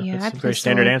get it. Yeah, Yeah, I that's a play very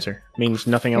standard solo answer. Means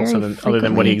nothing else very other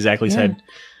than what he frequently. exactly said.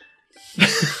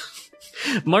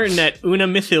 Martin at Una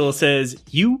Mythil says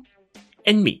you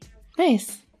and me.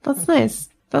 Nice. That's nice.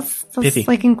 That's Pithy.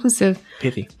 like inclusive.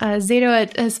 Pithy. Zato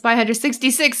at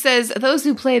Spy166 says those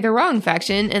who play the wrong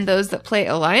faction and those that play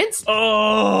Alliance.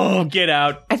 Oh, get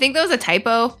out. I think that was a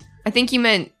typo. I think you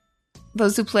meant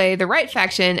those who play the right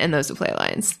faction and those who play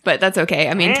Alliance. But that's okay.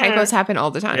 I mean, typos happen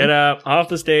all the time. Get up. Off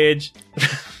the stage.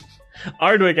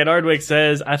 Ardwick at Ardwick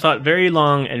says, I thought very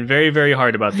long and very, very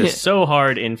hard about this. So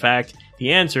hard, in fact.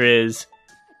 The answer is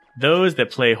those that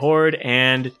play Horde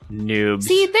and noobs.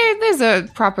 See, there's a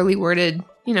properly worded,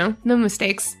 no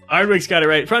mistakes. Ardwick's got it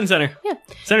right. Front and center. Yeah.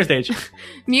 Center stage.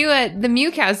 Mew at the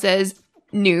Mew Cow says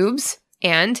noobs,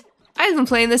 and I've been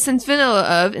playing this since vanilla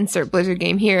of insert Blizzard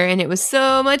game here, and it was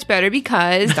so much better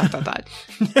because ...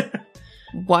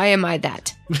 Why am I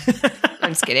that?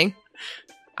 I'm just kidding.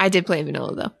 I did play in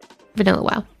vanilla though. Vanilla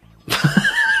WoW.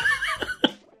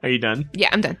 Are you done? Yeah,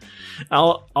 I'm done.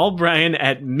 All Brian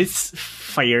at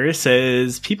Misfire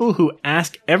says people who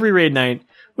ask every raid night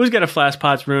who's got a flask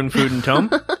pots, rune, food, and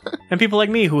tome, and people like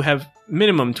me who have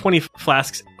minimum 20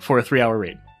 flasks for a 3-hour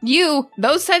raid.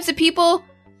 Those types of people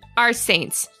are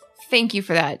saints. Thank you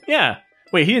for that. Yeah.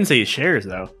 Wait, he didn't say he shares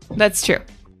though. That's true.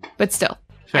 But still.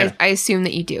 Fair. I assume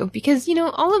that you do because,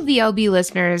 all of the LB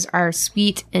listeners are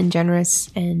sweet and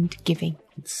generous and giving.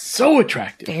 So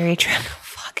attractive. Very attractive.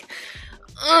 Fuck.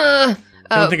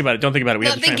 Don't think about it. Don't think about it. We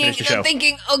have to try and finish the show. Not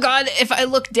thinking, oh God, if I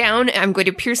look down, I'm going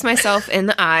to pierce myself in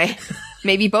the eye.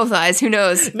 Maybe both eyes. Who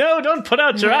knows? No, don't put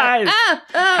out your eyes. How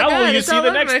God, will you it's see all the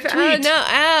over next my tweet?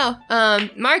 Oh, no. Ow.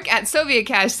 Mark at Soviet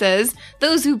Cash says,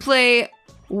 those who play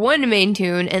one main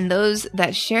tune and those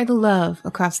that share the love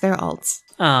across their alts.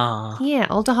 Aw. Yeah,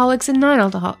 altaholics and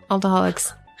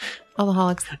non-altaholics.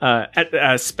 Altaholics. At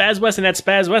Spaz Wesson at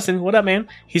Spaz Wesson, what up, man?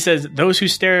 He says, those who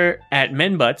stare at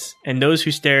men butts and those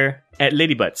who stare at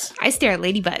lady butts. I stare at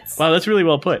lady butts. Wow, that's really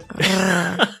well put.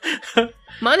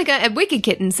 Monica at Wicked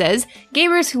Kitten says,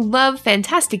 gamers who love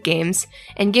fantastic games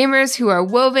and gamers who are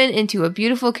woven into a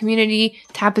beautiful community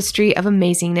tapestry of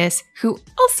amazingness who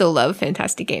also love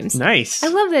fantastic games. Nice. I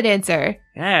love that answer.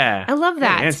 Yeah. I love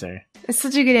that. Good answer. It's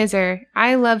such a good answer.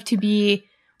 I love to be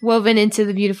woven into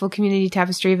the beautiful community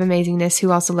tapestry of amazingness who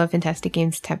also love fantastic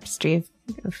games tapestry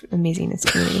of amazingness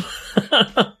community.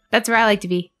 That's where I like to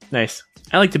be. Nice.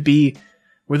 I like to be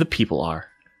where the people are.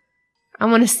 I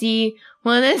want to see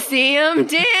them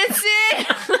dancing.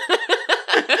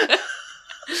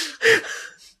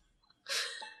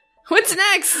 What's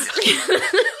next?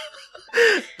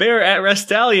 Bear at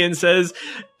Restallion says,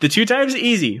 the 2 times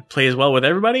easy. Plays well with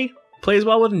everybody, plays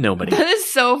well with nobody. That is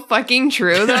so fucking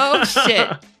true, though. Shit.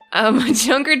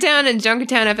 Junkertown and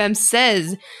Junkertown FM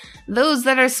says, those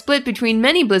that are split between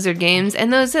many Blizzard games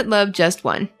and those that love just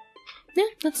one. Yeah,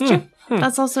 that's true.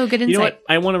 That's also a good insight. You know what?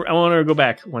 I want to go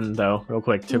back one, though, real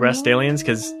quick, to Restallions,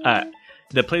 because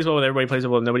that plays well with everybody, plays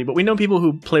well with nobody. But we know people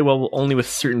who play well only with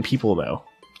certain people, though.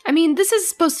 I mean, this is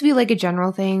supposed to be like a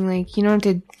general thing. Like, you don't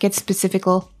have to get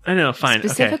specifical. I know, fine.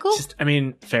 Specifical?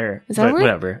 Okay. Fair. Is that a word?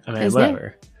 Whatever. Is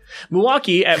whatever.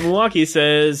 Milwaukee at Milwaukee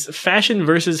says, fashion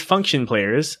versus function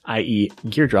players, i.e.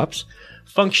 gear drops.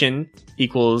 Function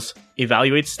equals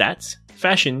evaluates stats.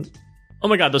 Fashion, oh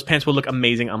my god, those pants will look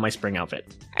amazing on my spring outfit.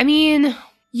 I mean,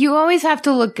 you always have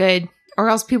to look good, or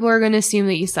else people are going to assume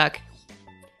that you suck.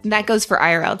 And that goes for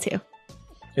IRL too.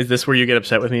 Is this where you get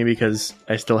upset with me because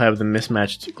I still have the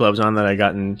mismatched gloves on that I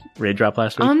got in Raid Drop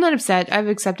last week? I'm not upset. I've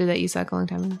accepted that you suck a long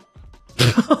time ago.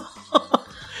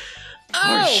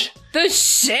 Harsh. Oh, the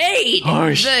shade!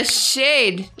 Harsh. The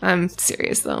shade! I'm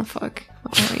serious though. Fuck.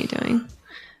 What are you doing?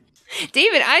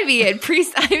 David Ivy at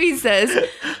Priest Ivy says,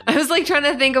 I was like trying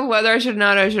to think of whether I should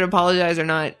apologize or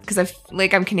not. Because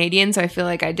I'm Canadian, so I feel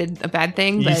like I did a bad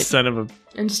thing. You But son of a...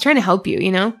 I'm just trying to help you,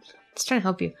 you know? Just trying to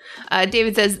help you.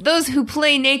 David says, those who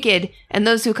play naked and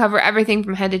those who cover everything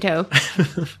from head to toe.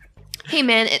 Hey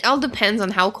man, it all depends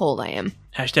on how cold I am.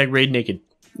 Hashtag raid naked.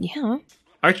 Yeah.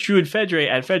 Archdruid Fedre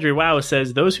at Fedre Wow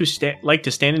says, those who like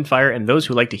to stand in fire and those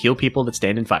who like to heal people that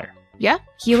stand in fire. Yeah.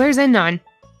 Healers and non.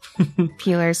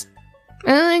 Healers.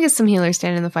 I guess some healers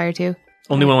stand in the fire too.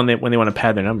 Only when they want to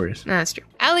pad their numbers. No, that's true.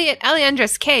 Ali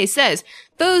Andres K says,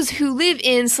 those who live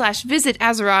in / visit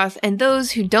Azeroth and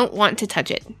those who don't want to touch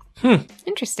it.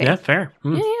 Interesting. Yeah, fair.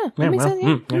 Yeah. That makes sense.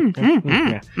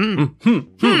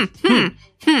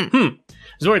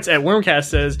 Zorts at Wormcast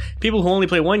says, people who only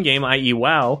play one game, i.e.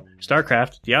 WoW,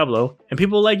 StarCraft, Diablo, and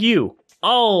people like you.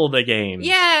 All the games.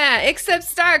 Yeah, except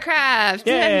StarCraft.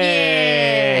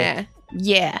 Yay.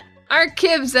 Yeah.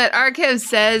 Archivs at Archives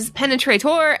says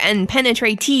Penetrator and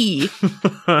Penetratee.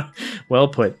 Well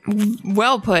put.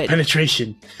 Well put.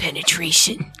 Penetration.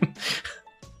 Penetration.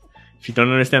 If you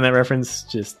don't understand that reference,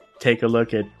 just take a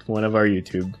look at one of our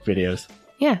YouTube videos.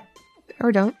 Yeah.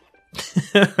 Or don't.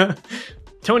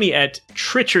 Tony at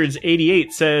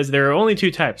Trichards88 says, there are only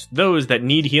 2 types, those that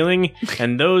need healing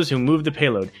and those who move the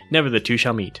payload. Never the 2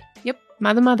 shall meet. Yep.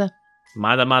 Mother.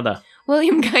 Mada.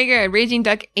 William Geiger at Raging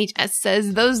Duck HS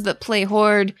says, those that play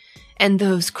Horde and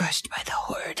those crushed by the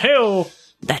Horde. Hey-o.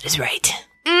 That is right.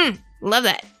 Love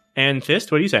that. And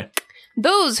Fist, what do you say?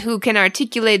 Those who can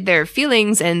articulate their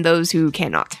feelings and those who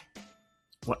cannot.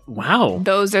 Wow.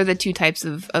 Those are the 2 types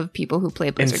of people who play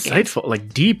Blizzard games. Insightful,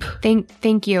 like deep.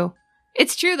 Thank you.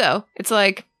 It's true though. It's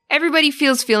like everybody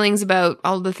feels feelings about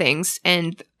all the things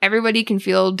and everybody can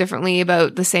feel differently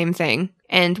about the same thing.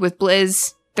 And with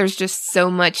Blizz, there's just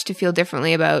so much to feel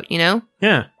differently about, you know?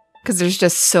 Yeah. Because there's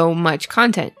just so much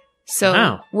content. So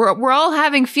wow. we're all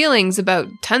having feelings about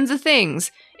tons of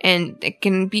things. And it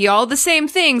can be all the same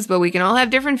things, but we can all have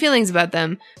different feelings about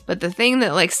them. But the thing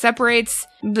that like separates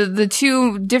the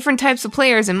 2 different types of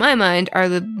players in my mind are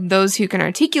those who can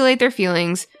articulate their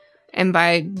feelings. And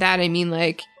by that, I mean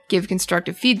like give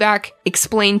constructive feedback,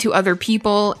 explain to other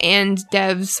people and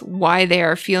devs why they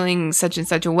are feeling such and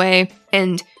such a way.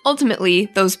 And ultimately,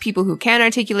 those people who can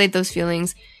articulate those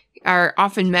feelings are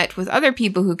often met with other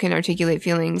people who can articulate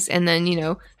feelings, and then, you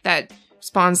know, that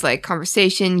spawns like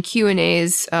conversation,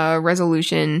 Q&As,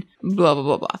 resolution, blah, blah,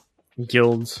 blah, blah.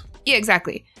 Guilds. Yeah,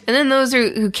 exactly. And then those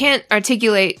who can't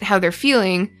articulate how they're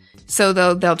feeling, so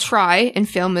they'll try and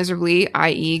fail miserably,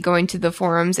 i.e. going to the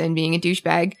forums and being a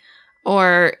douchebag,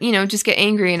 or, you know, just get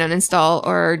angry and uninstall,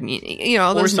 or, you know,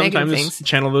 all those negative sometimes things.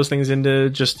 channel those things into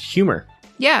just humor.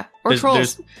 Yeah, or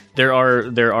trolls. There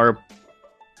are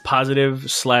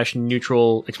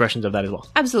positive/neutral expressions of that as well.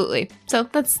 Absolutely. So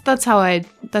that's how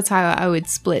I would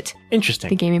split Interesting.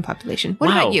 the gaming population. What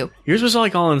Wow. about you? Yours was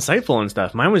like all insightful and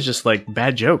stuff. Mine was just like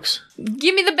bad jokes.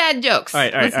 Give me the bad jokes. All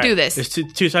right, Let's do this. There's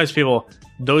two types of people: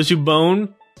 those who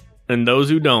bone and those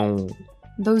who don't.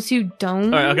 Those who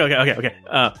don't. All right,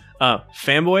 okay.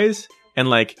 Fanboys and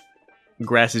like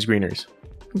grass is greeners.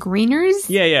 Greeners?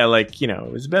 Yeah, like, you know,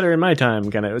 it was better in my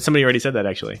time. Kind of. Somebody already said that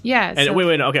actually. Yeah. And so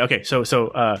wait, no, okay. So,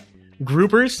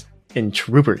 groupers and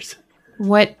troopers.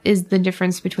 what is the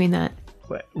difference between that?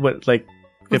 What like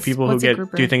the people who what's a get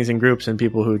grouper? do things in groups and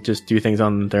people who just do things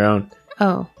on their own.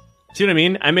 Oh. See what I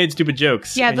mean? I made stupid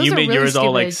jokes. Yeah, and those you are made really yours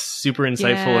all like stupid. super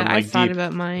insightful Yeah, and I like thought deep.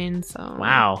 about mine, so.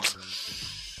 Wow.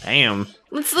 Damn.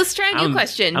 Let's try a new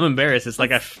question. I'm embarrassed. It's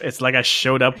like I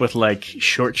showed up with like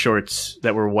short shorts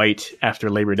that were white after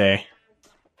Labor Day.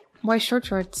 Why short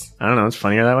shorts? I don't know. It's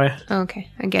funnier that way. Oh, okay,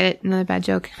 I get it. Another bad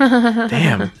joke.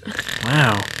 Damn.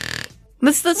 Wow.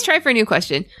 Let's try for a new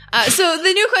question. So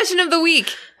the new question of the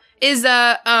week is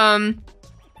I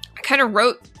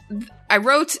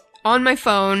wrote on my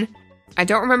phone. I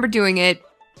don't remember doing it.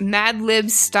 Mad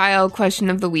Libs style question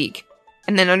of the week,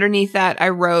 and then underneath that I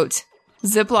wrote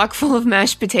Ziploc full of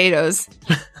mashed potatoes.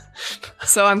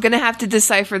 So I'm gonna have to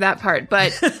decipher that part.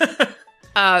 But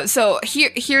so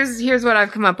here's what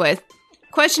I've come up with.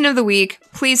 Question of the week.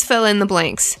 Please fill in the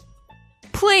blanks.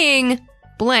 Playing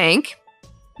blank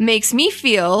makes me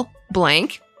feel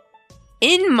blank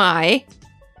in my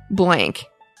blank!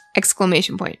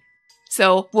 Exclamation point.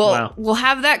 So we'll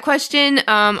have that question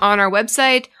on our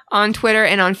website, on Twitter,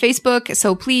 and on Facebook.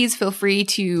 So please feel free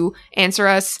to answer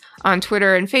us on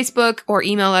Twitter and Facebook, or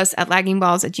email us at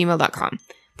laggingballs@gmail.com.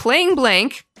 Playing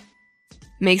blank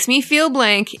makes me feel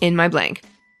blank in my blank.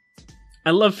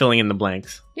 I love filling in the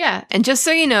blanks. Yeah, and just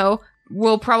so you know,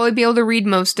 we'll probably be able to read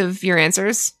most of your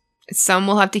answers. Some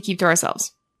we'll have to keep to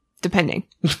ourselves, depending.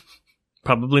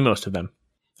 Probably most of them.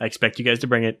 I expect you guys to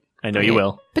bring it. I know Bring you it.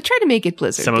 will. But try to make it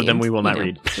Blizzard. Some of them themed, we will not you know,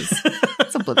 read. 'cause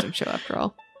It's a Blizzard show after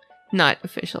all. Not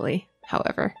officially,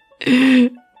 however.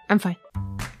 I'm fine.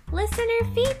 Listener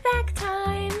feedback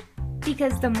time!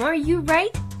 Because the more you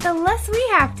write, the less we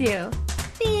have to.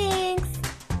 Thanks!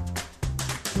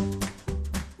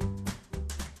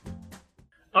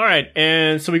 All right,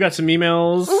 and so we got some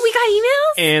emails. Oh, we got emails?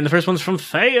 And the first one's from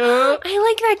Thea. I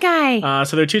like that guy.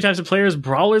 So there are two types of players: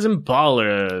 brawlers and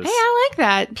ballers. Hey, I like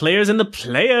that. Players and the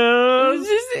players.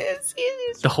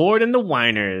 The Horde and the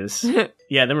Whiners.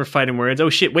 Yeah, them are fighting words. Oh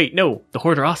shit, wait, no. The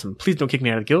Horde are awesome. Please don't kick me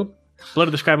out of the guild. Blood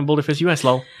of the Scribe and Boulderfist US,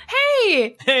 lol.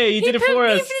 Hey! Hey, you did it for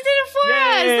us. He did it for Yay!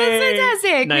 us. That's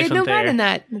fantastic. Nice we had one, no part Thayer. in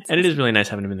that. And it is really nice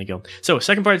having him in the guild. So,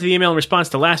 second part to the email in response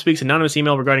to last week's anonymous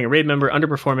email regarding a raid member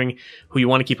underperforming who you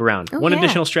want to keep around. Oh, One yeah.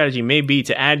 additional strategy may be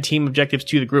to add team objectives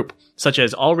to the group, such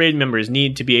as all raid members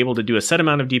need to be able to do a set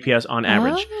amount of DPS on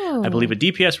average. Oh. I believe a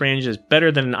DPS range is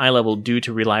better than an eye level due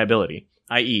to reliability,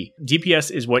 i.e.,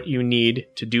 DPS is what you need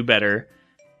to do better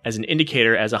as an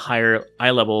indicator, as a higher eye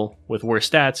level with worse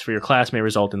stats for your class may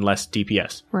result in less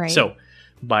DPS. Right. So,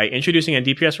 by introducing a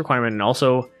DPS requirement and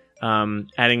also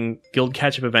adding guild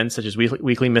catch-up events such as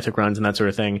weekly mythic runs and that sort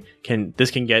of thing,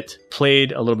 this can get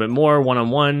played a little bit more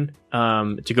one-on-one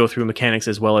to go through mechanics,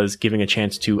 as well as giving a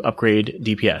chance to upgrade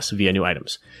DPS via new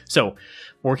items. So,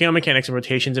 working on mechanics and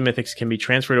rotations and mythics can be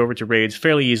transferred over to raids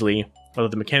fairly easily, although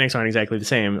the mechanics aren't exactly the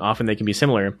same. Often they can be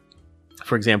similar.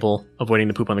 For example, avoiding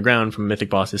the poop on the ground from a mythic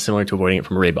boss is similar to avoiding it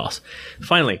from a raid boss.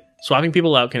 Finally, swapping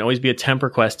people out can always be a temp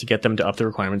request to get them to up the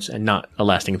requirements and not a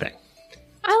lasting thing.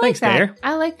 I like Thanks, that. Thayer.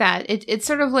 I like that. It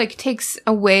sort of like takes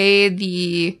away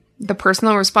the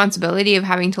personal responsibility of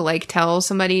having to like tell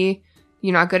somebody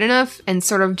you're not good enough, and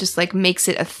sort of just like makes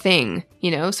it a thing, you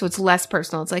know? So it's less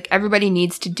personal. It's like everybody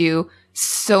needs to do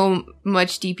so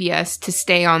much DPS to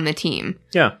stay on the team.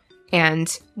 Yeah.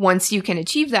 And once you can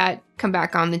achieve that, come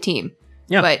back on the team.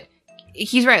 Yeah. But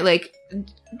he's right. Like,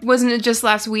 wasn't it just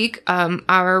last week?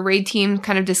 Our raid team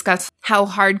kind of discussed how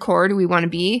hardcore do we want to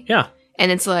be? Yeah.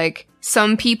 And it's like,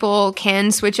 some people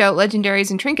can switch out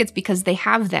legendaries and trinkets because they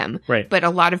have them. Right. But a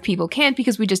lot of people can't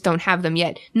because we just don't have them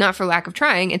yet. Not for lack of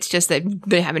trying. It's just that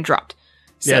they haven't dropped.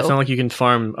 So, Yeah, it's not like you can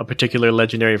farm a particular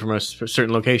legendary from a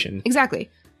certain location. exactly.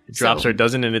 It drops So- or it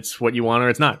doesn't, and it's what you want or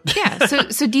it's not. Yeah,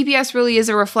 so DPS really is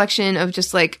a reflection of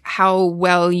just like how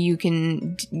well you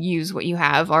can use what you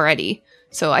have already.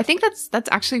 So I think that's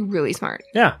actually really smart.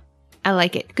 Yeah. I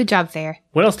like it. Good job, Fair.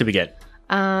 What else did we get?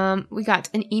 We got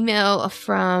an email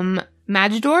from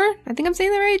Magidor. I think I'm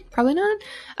saying that right. Probably not.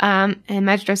 And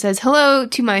Magidor says, "Hello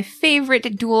to my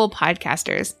favorite dual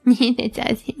podcasters." It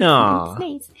does. Aw.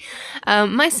 It's nice.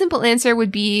 My simple answer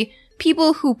would be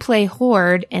people who play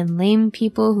Horde and lame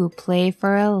people who play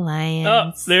for Oh,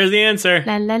 Alliance. there's the answer.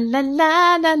 La la la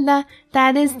la la la.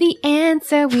 That is the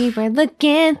answer we were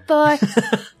looking for.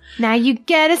 Now you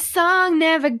get a song,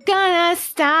 never gonna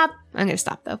stop. I'm gonna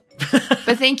stop though.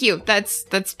 But thank you. That's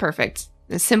perfect.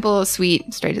 It's simple,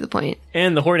 sweet, straight to the point.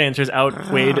 And the Horde answers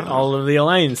outweighed all of the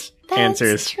Alliance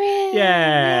answers. True. Yay.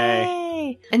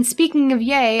 Yay. And speaking of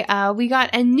yay, we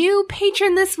got a new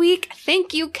patron this week.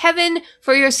 Thank you, Kevin,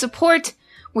 for your support.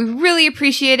 We really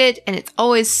appreciate it, and it's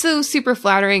always so super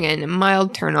flattering and a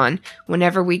mild turn on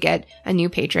whenever we get a new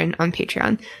patron on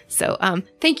Patreon. So,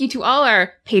 thank you to all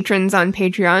our patrons on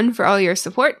Patreon for all your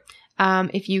support.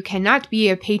 If you cannot be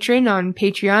a patron on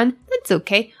Patreon, that's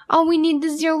okay. All we need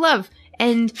is your love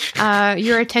and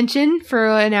your attention for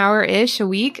an hour-ish a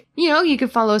week. You know, you can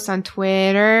follow us on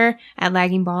Twitter at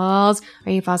Lagging Balls,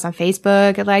 or you can follow us on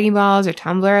Facebook at Lagging Balls, or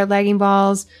Tumblr at Lagging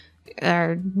Balls,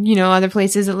 or, you know, other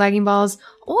places at Lagging Balls.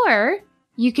 Or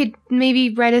you could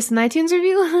maybe write us an iTunes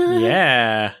review.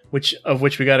 Yeah. Which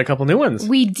we got a couple new ones.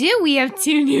 We do. We have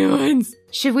 2 new ones.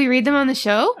 Should we read them on the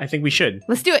show? I think we should.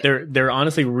 Let's do it. They're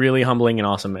honestly really humbling and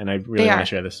awesome, and I really They want are. to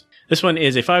share this. This one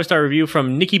is a 5-star review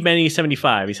from Nicky Benny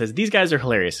 75. He says, "These guys are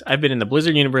hilarious. I've been in the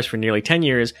Blizzard universe for nearly 10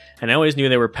 years, and I always knew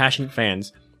they were passionate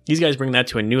fans. These guys bring that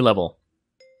to a new level.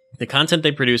 The content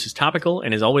they produce is topical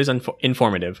and is always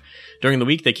informative. During the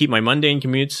week, they keep my mundane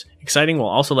commutes exciting while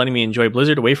also letting me enjoy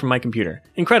Blizzard away from my computer.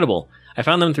 Incredible. I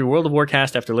found them through World of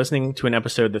Warcast after listening to an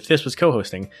episode that Thist was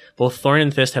co-hosting. Both Thorn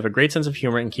and Thist have a great sense of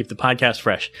humor and keep the podcast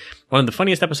fresh. One of the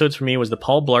funniest episodes for me was the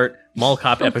Paul Blart Mall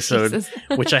Cop episode, Jesus.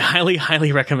 which I highly,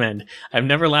 highly recommend. I've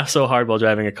never laughed so hard while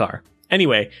driving a car.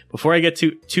 Anyway, before I get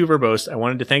too verbose, I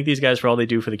wanted to thank these guys for all they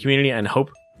do for the community and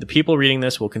hope the people reading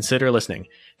this will consider listening.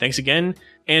 Thanks again,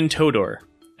 and Todor,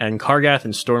 and Kargath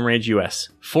and Stormrage US.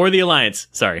 For the Alliance.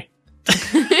 Sorry.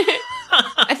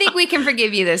 I think we can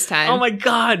forgive you this time. Oh my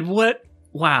god, what?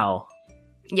 Wow.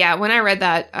 Yeah, when I read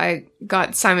that, I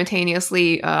got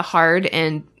simultaneously hard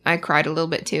and I cried a little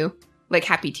bit too. Like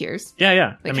happy tears.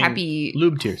 Yeah. Like happy,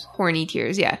 lube tears. horny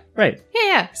tears, yeah. Right.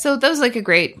 Yeah. So that was like a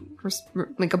great,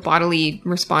 like a bodily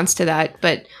response to that.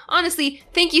 But honestly,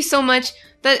 thank you so much.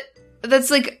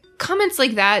 That's like, comments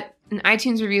like that and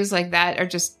iTunes reviews like that are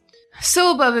just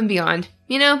so above and beyond,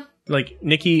 you know? Like,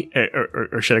 Nikki,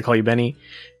 or should I call you Benny?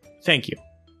 Thank you.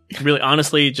 Really,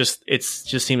 honestly, it just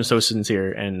seems so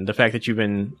sincere. And the fact that you've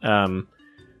been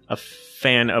a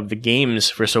fan of the games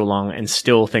for so long and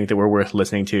still think that we're worth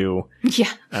listening to.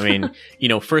 Yeah. I mean, you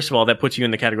know, first of all, that puts you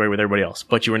in the category with everybody else.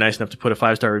 But you were nice enough to put a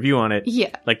 5-star review on it.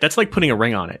 Yeah. Like, that's like putting a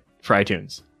ring on it for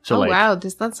iTunes. So, Oh, like, wow.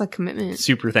 That's a commitment.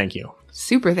 super thank you.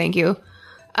 Super thank you.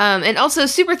 And also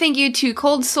super thank you to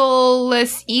Cold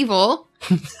Soulless Evil,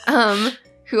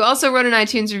 who also wrote an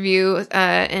iTunes review,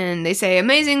 and they say,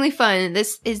 amazingly fun.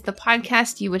 This is the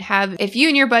podcast you would have if you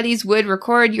and your buddies would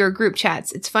record your group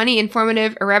chats. It's funny,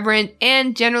 informative, irreverent,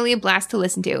 and generally a blast to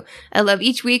listen to. I love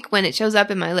each week when it shows up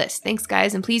in my list. Thanks,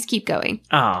 guys, and please keep going.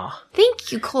 Ah,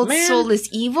 Thank you, Cold Man. Soulless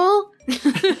Evil.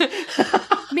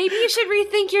 Maybe you should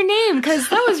rethink your name, because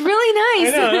that was really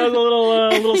nice. I know, that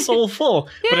was a little soulful.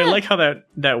 But I Yeah. like how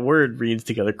that word reads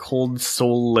together. Cold,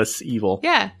 soulless evil.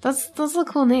 Yeah, that's a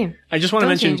cool name. I just want to Don't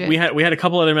mention change it. we had a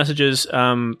couple other messages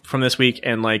from this week,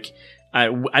 and like I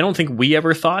don't think we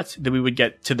ever thought that we would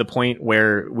get to the point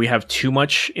where we have too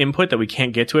much input that we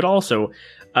can't get to it all. So,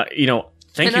 you know,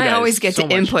 thank And you guys I always get so to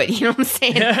much. input, you know what I'm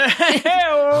saying?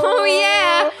 Oh,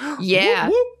 yeah. Yeah.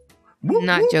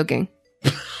 Not joking.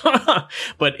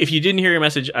 But if you didn't hear your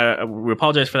message, we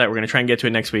apologize for that. We're going to try and get to it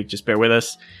next week. Just bear with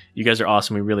us. You guys are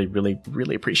awesome. We really, really,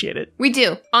 really appreciate it. We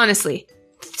do, honestly.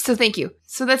 So thank you.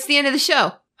 So that's the end of the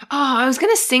show. Oh, I was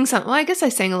going to sing something. Well, I guess I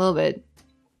sang a little bit.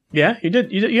 Yeah, you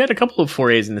did. You had a couple of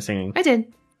forays in the singing. I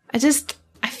did.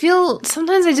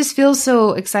 Sometimes I just feel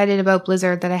so excited about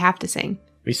Blizzard that I have to sing.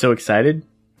 We so excited.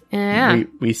 Yeah.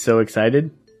 We so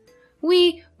excited.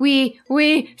 We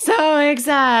so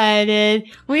excited.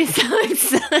 We so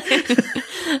excited.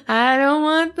 I don't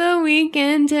want the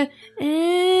weekend to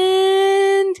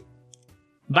end.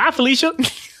 Bye, Felicia.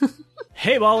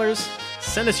 Hey, ballers.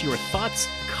 Send us your thoughts,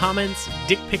 comments,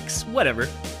 dick pics, whatever.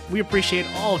 We appreciate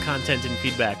all content and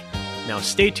feedback. Now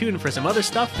stay tuned for some other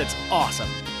stuff that's awesome.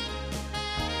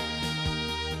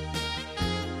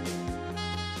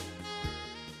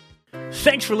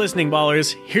 Thanks for listening,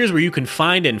 ballers. Here's where you can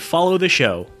find and follow the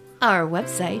show. Our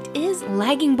website is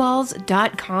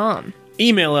laggingballs.com.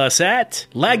 Email us at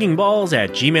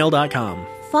laggingballs@gmail.com.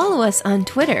 Follow us on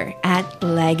Twitter at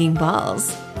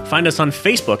laggingballs. Find us on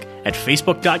Facebook at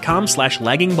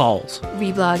facebook.com/laggingballs.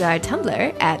 Reblog our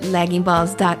Tumblr at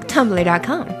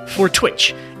laggingballs.tumblr.com. For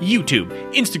Twitch, YouTube,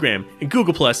 Instagram, and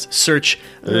Google Plus, search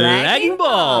Lagging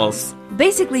Balls.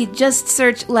 Basically, just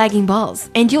search Lagging Balls,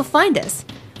 and you'll find us.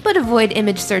 But avoid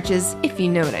image searches, if you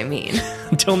know what I mean.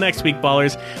 Until next week,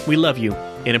 ballers, we love you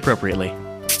inappropriately.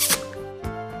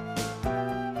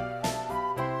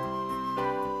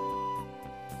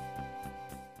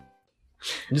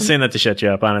 I'm just saying that to shut you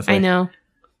up, honestly. I know.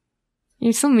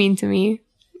 You're so mean to me.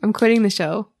 I'm quitting the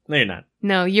show. No, you're not.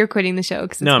 No, you're quitting the show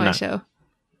because it's No, I'm my not. show.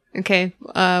 Okay,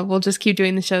 we'll just keep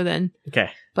doing the show then. Okay.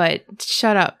 But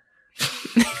shut up.